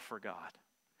is a love for God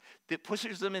that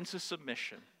pushes them into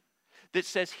submission, that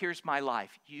says, here's my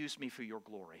life. Use me for your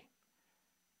glory.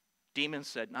 Demons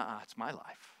said, nah, it's my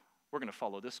life. We're going to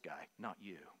follow this guy, not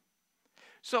you.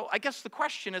 So I guess the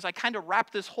question, as I kind of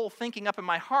wrap this whole thinking up in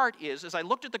my heart, is as I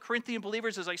looked at the Corinthian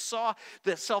believers, as I saw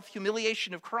the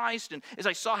self-humiliation of Christ, and as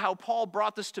I saw how Paul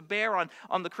brought this to bear on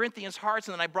the Corinthians' hearts,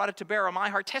 and then I brought it to bear on my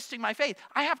heart, testing my faith,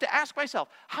 I have to ask myself,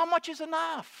 how much is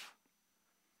enough?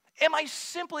 Am I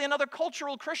simply another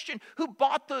cultural Christian who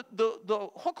bought the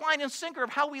hook, line, and sinker of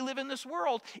how we live in this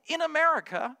world in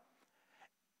America?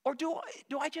 Or do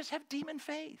I just have demon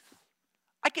faith?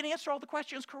 I can answer all the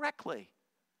questions correctly.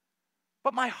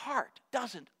 But my heart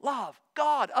doesn't love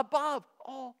God above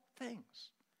all things.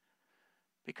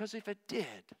 Because if it did,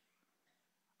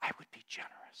 I would be generous.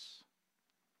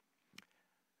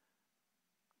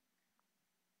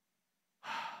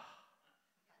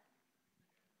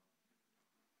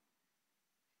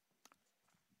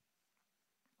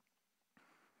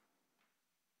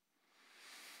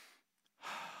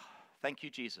 Thank you,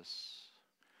 Jesus,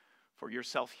 for your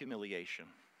self-humiliation.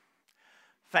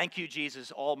 Thank you,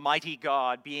 Jesus, Almighty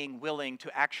God, being willing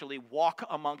to actually walk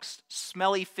amongst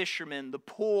smelly fishermen, the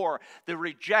poor, the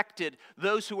rejected,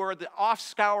 those who are the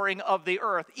offscouring of the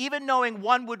earth, even knowing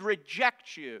one would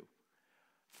reject you.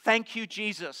 Thank you,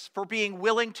 Jesus, for being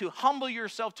willing to humble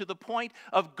yourself to the point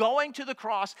of going to the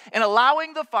cross and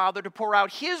allowing the Father to pour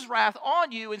out his wrath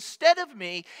on you instead of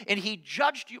me, and he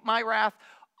judged my wrath,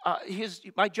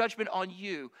 my judgment on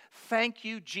you. Thank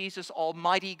you, Jesus,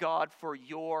 Almighty God, for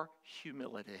your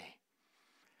humility.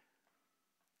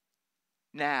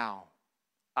 Now,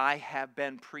 I have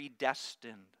been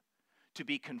predestined to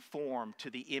be conformed to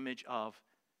the image of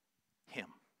him,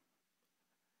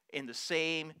 in the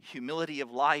same humility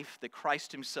of life that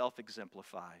Christ himself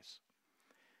exemplifies.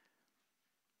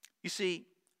 You see,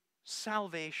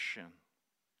 salvation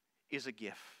is a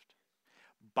gift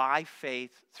by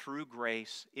faith through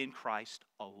grace in Christ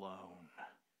alone.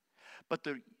 But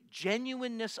the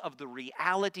genuineness of the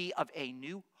reality of a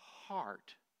new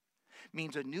heart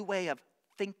means a new way of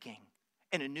thinking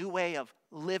and a new way of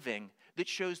living that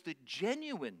shows the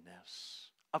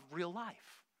genuineness of real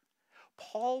life.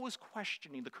 Paul was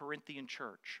questioning the Corinthian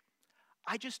church.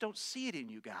 I just don't see it in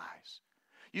you guys.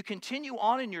 You continue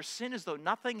on in your sin as though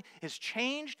nothing has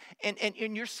changed, and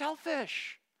you're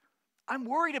selfish. I'm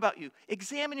worried about you.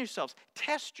 Examine yourselves.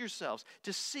 Test yourselves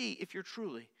to see if you're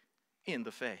truly in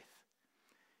the faith.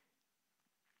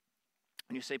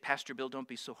 And you say, Pastor Bill, don't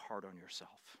be so hard on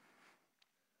yourself.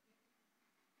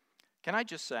 Can I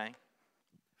just say,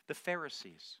 the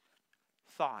Pharisees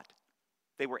thought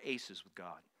they were aces with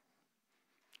God.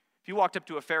 If you walked up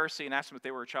to a Pharisee and asked them if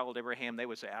they were a child of Abraham, they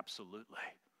would say, absolutely.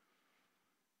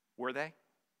 Were they?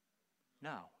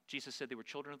 No. Jesus said they were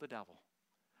children of the devil.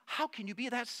 How can you be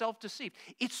that self-deceived?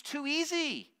 It's too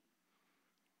easy.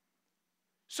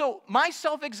 So my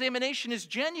self-examination is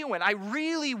genuine. I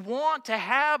really want to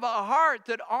have a heart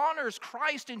that honors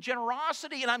Christ in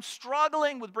generosity, and I'm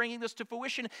struggling with bringing this to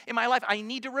fruition in my life. I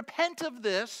need to repent of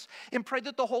this and pray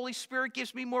that the Holy Spirit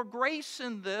gives me more grace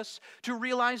in this to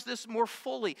realize this more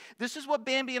fully. This is what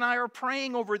Bambi and I are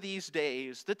praying over these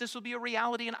days, that this will be a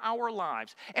reality in our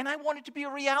lives. And I want it to be a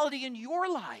reality in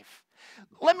your life.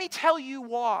 Let me tell you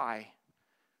why.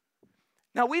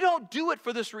 Now, we don't do it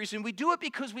for this reason. We do it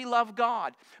because we love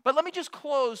God. But let me just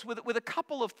close with a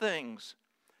couple of things.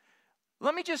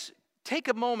 Let me just take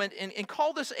a moment and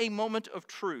call this a moment of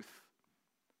truth.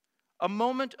 A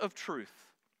moment of truth.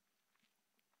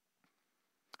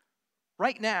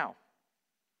 Right now,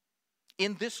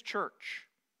 in this church,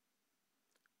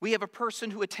 we have a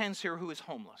person who attends here who is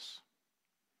homeless.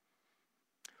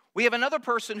 We have another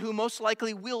person who most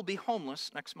likely will be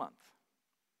homeless next month.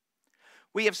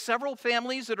 We have several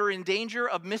families that are in danger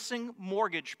of missing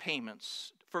mortgage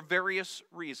payments for various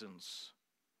reasons.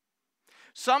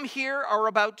 Some here are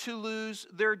about to lose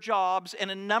their jobs, and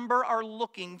a number are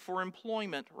looking for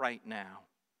employment right now.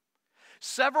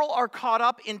 Several are caught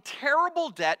up in terrible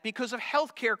debt because of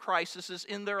healthcare crises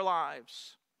in their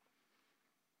lives.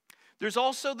 There's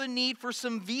also the need for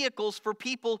some vehicles for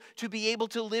people to be able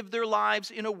to live their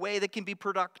lives in a way that can be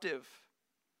productive.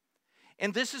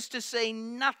 And this is to say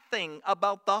nothing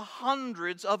about the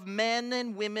hundreds of men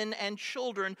and women and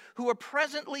children who are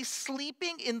presently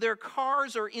sleeping in their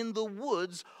cars or in the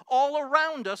woods all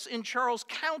around us in Charles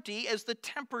County as the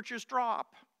temperatures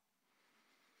drop.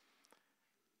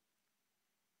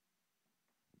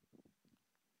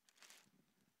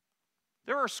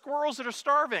 There are squirrels that are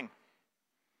starving.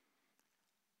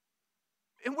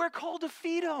 And we're called to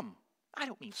feed them. I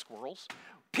don't mean squirrels.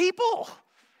 People.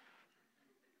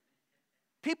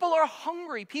 People are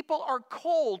hungry. People are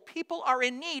cold. People are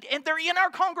in need. And they're in our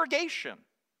congregation.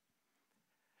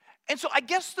 And so I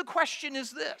guess the question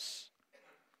is this.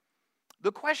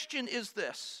 The question is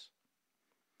this.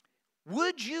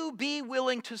 Would you be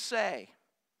willing to say,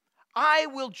 I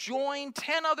will join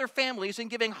 10 other families in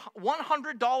giving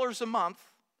 $100 a month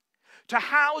to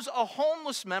house a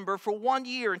homeless member for 1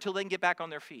 year until they can get back on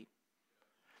their feet?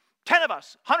 10 of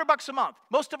us, $100 a month.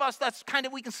 Most of us, that's kind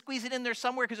of, we can squeeze it in there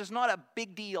somewhere because it's not a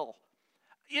big deal.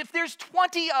 If there's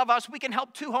 20 of us, we can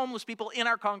help 2 homeless people in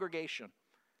our congregation.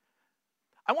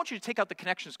 I want you to take out the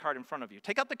connections card in front of you.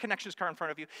 Take out the connections card in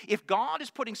front of you. If God is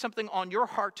putting something on your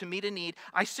heart to meet a need,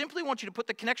 I simply want you to put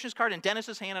the connections card in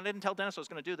Dennis's hand. I didn't tell Dennis I was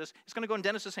going to do this. It's going to go in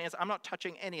Dennis's hands. I'm not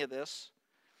touching any of this.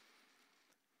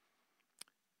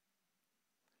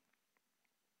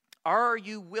 Are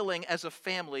you willing as a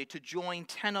family to join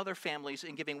 10 other families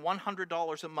in giving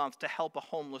 $100 a month to help a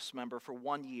homeless member for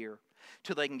 1 year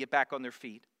till they can get back on their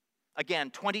feet?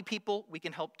 Again, 20 people, we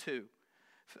can help 2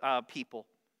 people.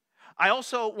 I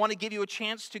also want to give you a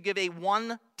chance to give a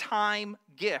one-time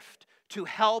gift to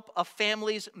help a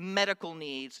family's medical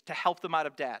needs to help them out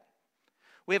of debt.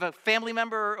 We have a family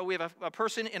member, we have a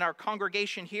person in our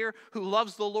congregation here who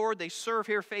loves the Lord. They serve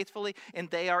here faithfully, and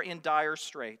they are in dire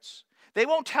straits. They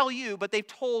won't tell you, but they've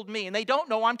told me, and they don't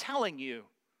know I'm telling you.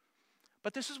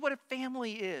 But this is what a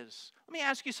family is. Let me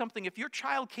ask you something. If your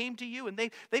child came to you and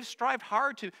they've strived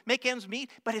hard to make ends meet,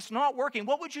 but it's not working,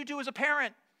 what would you do as a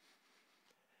parent?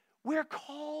 We're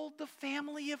called the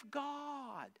family of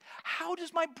God. How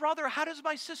does my brother, how does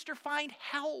my sister find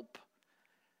help?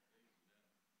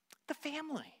 The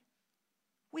family.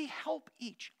 We help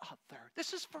each other.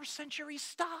 This is first century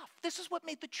stuff. This is what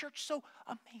made the church so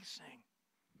amazing.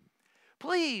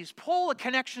 Please pull a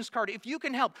connections card if you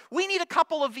can help. We need a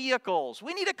couple of vehicles.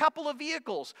 We need a couple of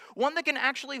vehicles. One that can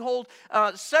actually hold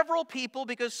several people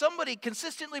because somebody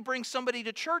consistently brings somebody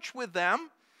to church with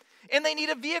them. And they need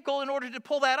a vehicle in order to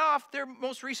pull that off. Their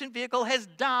most recent vehicle has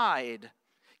died.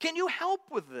 Can you help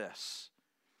with this?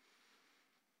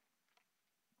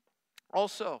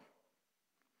 Also,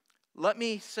 let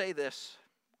me say this.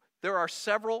 There are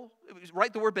several,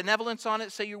 write the word benevolence on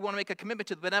it, say you want to make a commitment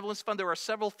to the benevolence fund. There are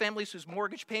several families whose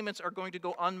mortgage payments are going to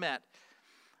go unmet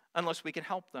unless we can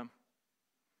help them.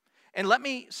 And let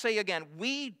me say again,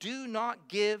 we do not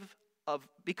give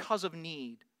because of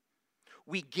need.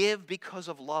 We give because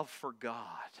of love for God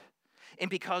and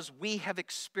because we have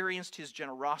experienced His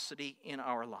generosity in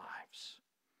our lives.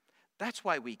 That's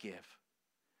why we give.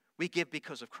 We give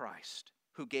because of Christ,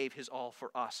 who gave His all for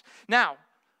us. Now,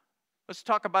 let's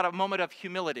talk about a moment of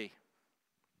humility.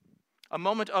 A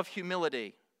moment of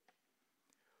humility.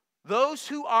 Those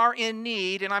who are in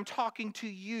need, and I'm talking to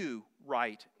you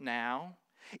right now,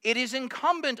 it is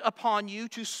incumbent upon you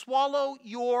to swallow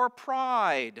your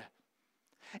pride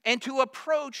and to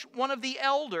approach one of the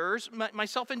elders,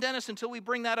 myself and Dennis, until we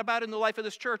bring that about in the life of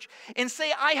this church, and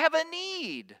say, I have a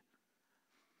need.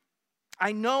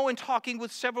 I know in talking with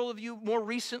several of you more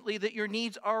recently that your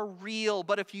needs are real,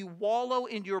 but if you wallow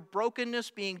in your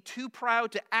brokenness, being too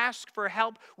proud to ask for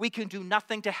help, we can do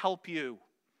nothing to help you.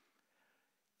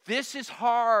 This is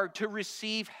hard to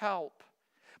receive help,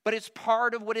 but it's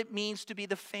part of what it means to be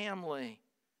the family.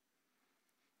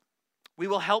 We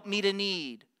will help meet a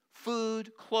need.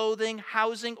 Food, clothing,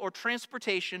 housing, or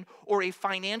transportation, or a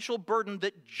financial burden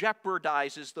that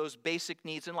jeopardizes those basic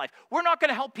needs in life. We're not going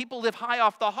to help people live high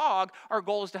off the hog. Our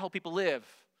goal is to help people live.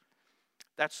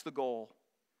 That's the goal.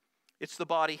 It's the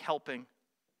body helping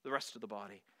the rest of the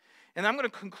body. And I'm going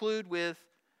to conclude with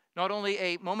not only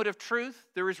a moment of truth,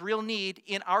 there is real need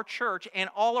in our church and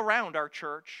all around our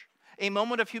church. A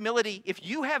moment of humility. If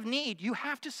you have need, you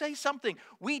have to say something.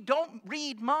 We don't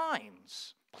read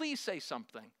minds. Please say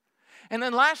something. And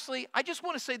then lastly, I just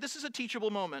want to say this is a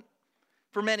teachable moment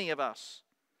for many of us.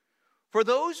 For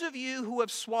those of you who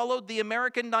have swallowed the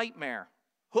American nightmare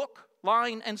hook,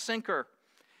 line, and sinker,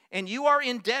 and you are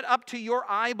in debt up to your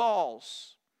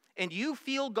eyeballs, and you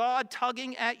feel God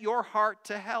tugging at your heart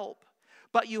to help,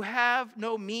 but you have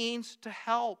no means to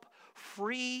help,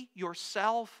 free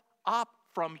yourself up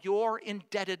from your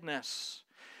indebtedness.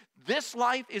 This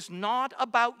life is not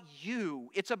about you.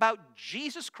 It's about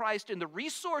Jesus Christ, and the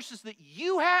resources that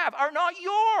you have are not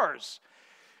yours.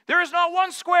 There is not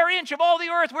 1 square inch of all the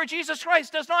earth where Jesus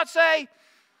Christ does not say,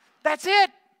 that's it.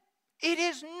 It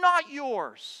is not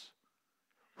yours.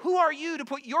 Who are you to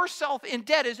put yourself in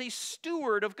debt as a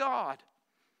steward of God?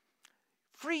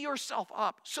 Free yourself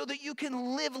up so that you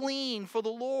can live lean for the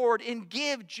Lord and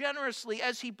give generously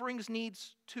as He brings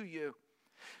needs to you.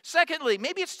 Secondly,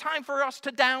 maybe it's time for us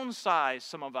to downsize,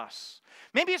 some of us.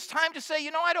 Maybe it's time to say,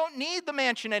 I don't need the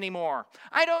mansion anymore.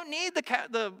 I don't need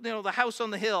the house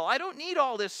on the hill. I don't need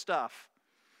all this stuff.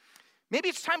 Maybe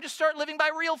it's time to start living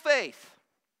by real faith.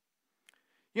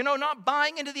 Not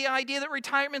buying into the idea that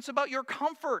retirement's about your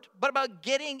comfort, but about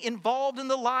getting involved in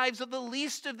the lives of the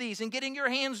least of these and getting your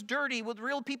hands dirty with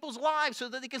real people's lives so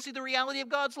that they can see the reality of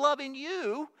God's love in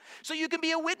you, so you can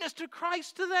be a witness to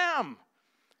Christ to them.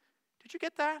 Did you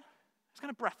get that? It's kind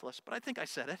of breathless, but I think I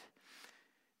said it.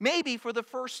 Maybe for the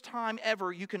first time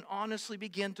ever, you can honestly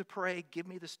begin to pray, give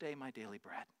me this day my daily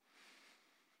bread.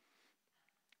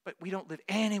 But we don't live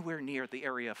anywhere near the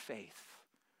area of faith.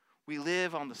 We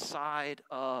live on the side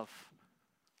of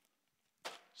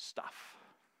stuff.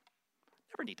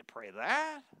 Never need to pray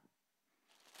that.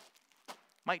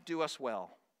 Might do us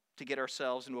well to get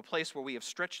ourselves into a place where we have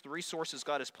stretched the resources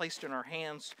God has placed in our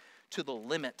hands to the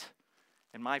limit.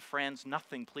 And my friends,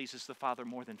 nothing pleases the Father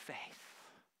more than faith.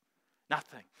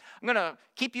 Nothing. I'm going to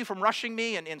keep you from rushing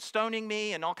me and stoning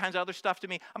me and all kinds of other stuff to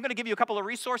me. I'm going to give you a couple of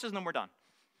resources and then we're done.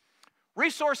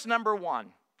 Resource number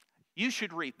 1. You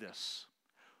should read this.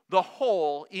 The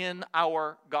Hole in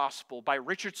Our Gospel by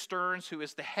Richard Stearns, who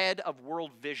is the head of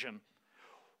World Vision.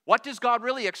 What does God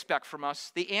really expect from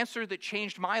us? The answer that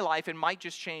changed my life and might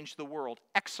just change the world.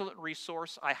 Excellent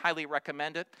resource. I highly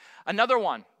recommend it. Another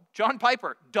one, John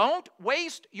Piper, Don't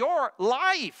Waste Your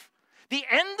Life. The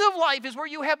end of life is where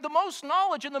you have the most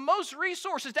knowledge and the most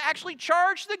resources to actually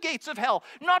charge the gates of hell,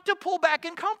 not to pull back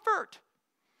in comfort.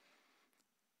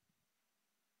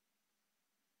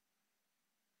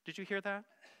 Did you hear that?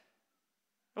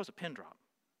 That was a pin drop.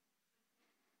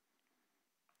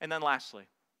 And then lastly,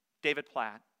 David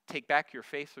Platt, Take Back Your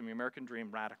Faith from the American Dream,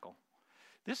 Radical.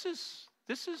 This is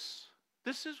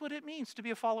what it means to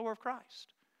be a follower of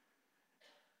Christ.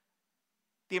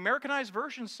 The Americanized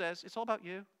version says it's all about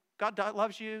you. God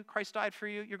loves you. Christ died for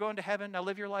you. You're going to heaven. Now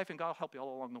live your life and God will help you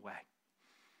all along the way.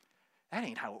 That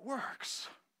ain't how it works.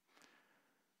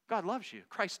 God loves you.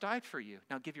 Christ died for you.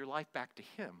 Now give your life back to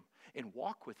Him and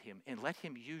walk with Him and let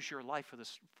Him use your life for the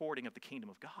forwarding of the kingdom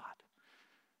of God.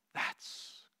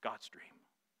 That's God's dream,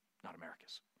 not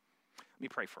America's. Let me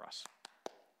pray for us.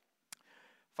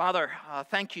 Father,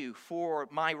 thank you for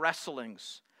my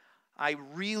wrestlings. I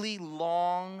really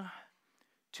long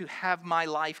to have my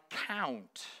life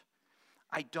count.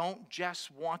 I don't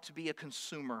just want to be a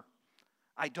consumer.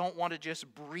 I don't want to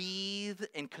just breathe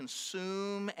and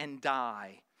consume and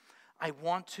die. I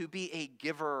want to be a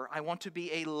giver. I want to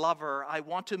be a lover. I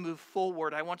want to move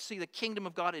forward. I want to see the kingdom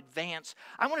of God advance.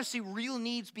 I want to see real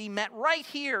needs be met right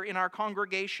here in our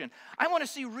congregation. I want to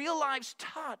see real lives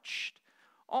touched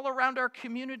all around our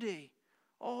community.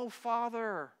 Oh,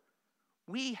 Father,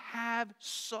 we have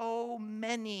so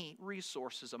many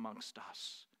resources amongst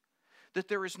us that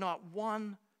there is not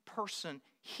one person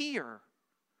here,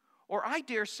 or I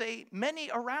dare say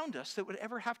many around us, that would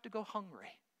ever have to go hungry.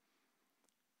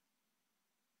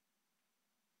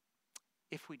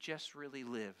 If we just really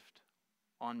lived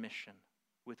on mission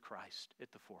with Christ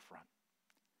at the forefront.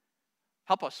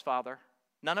 Help us, Father.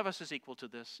 None of us is equal to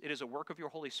this. It is a work of your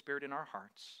Holy Spirit in our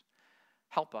hearts.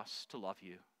 Help us to love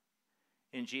you.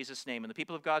 In Jesus' name. And the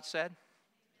people of God said,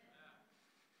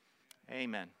 Amen.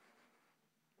 Amen.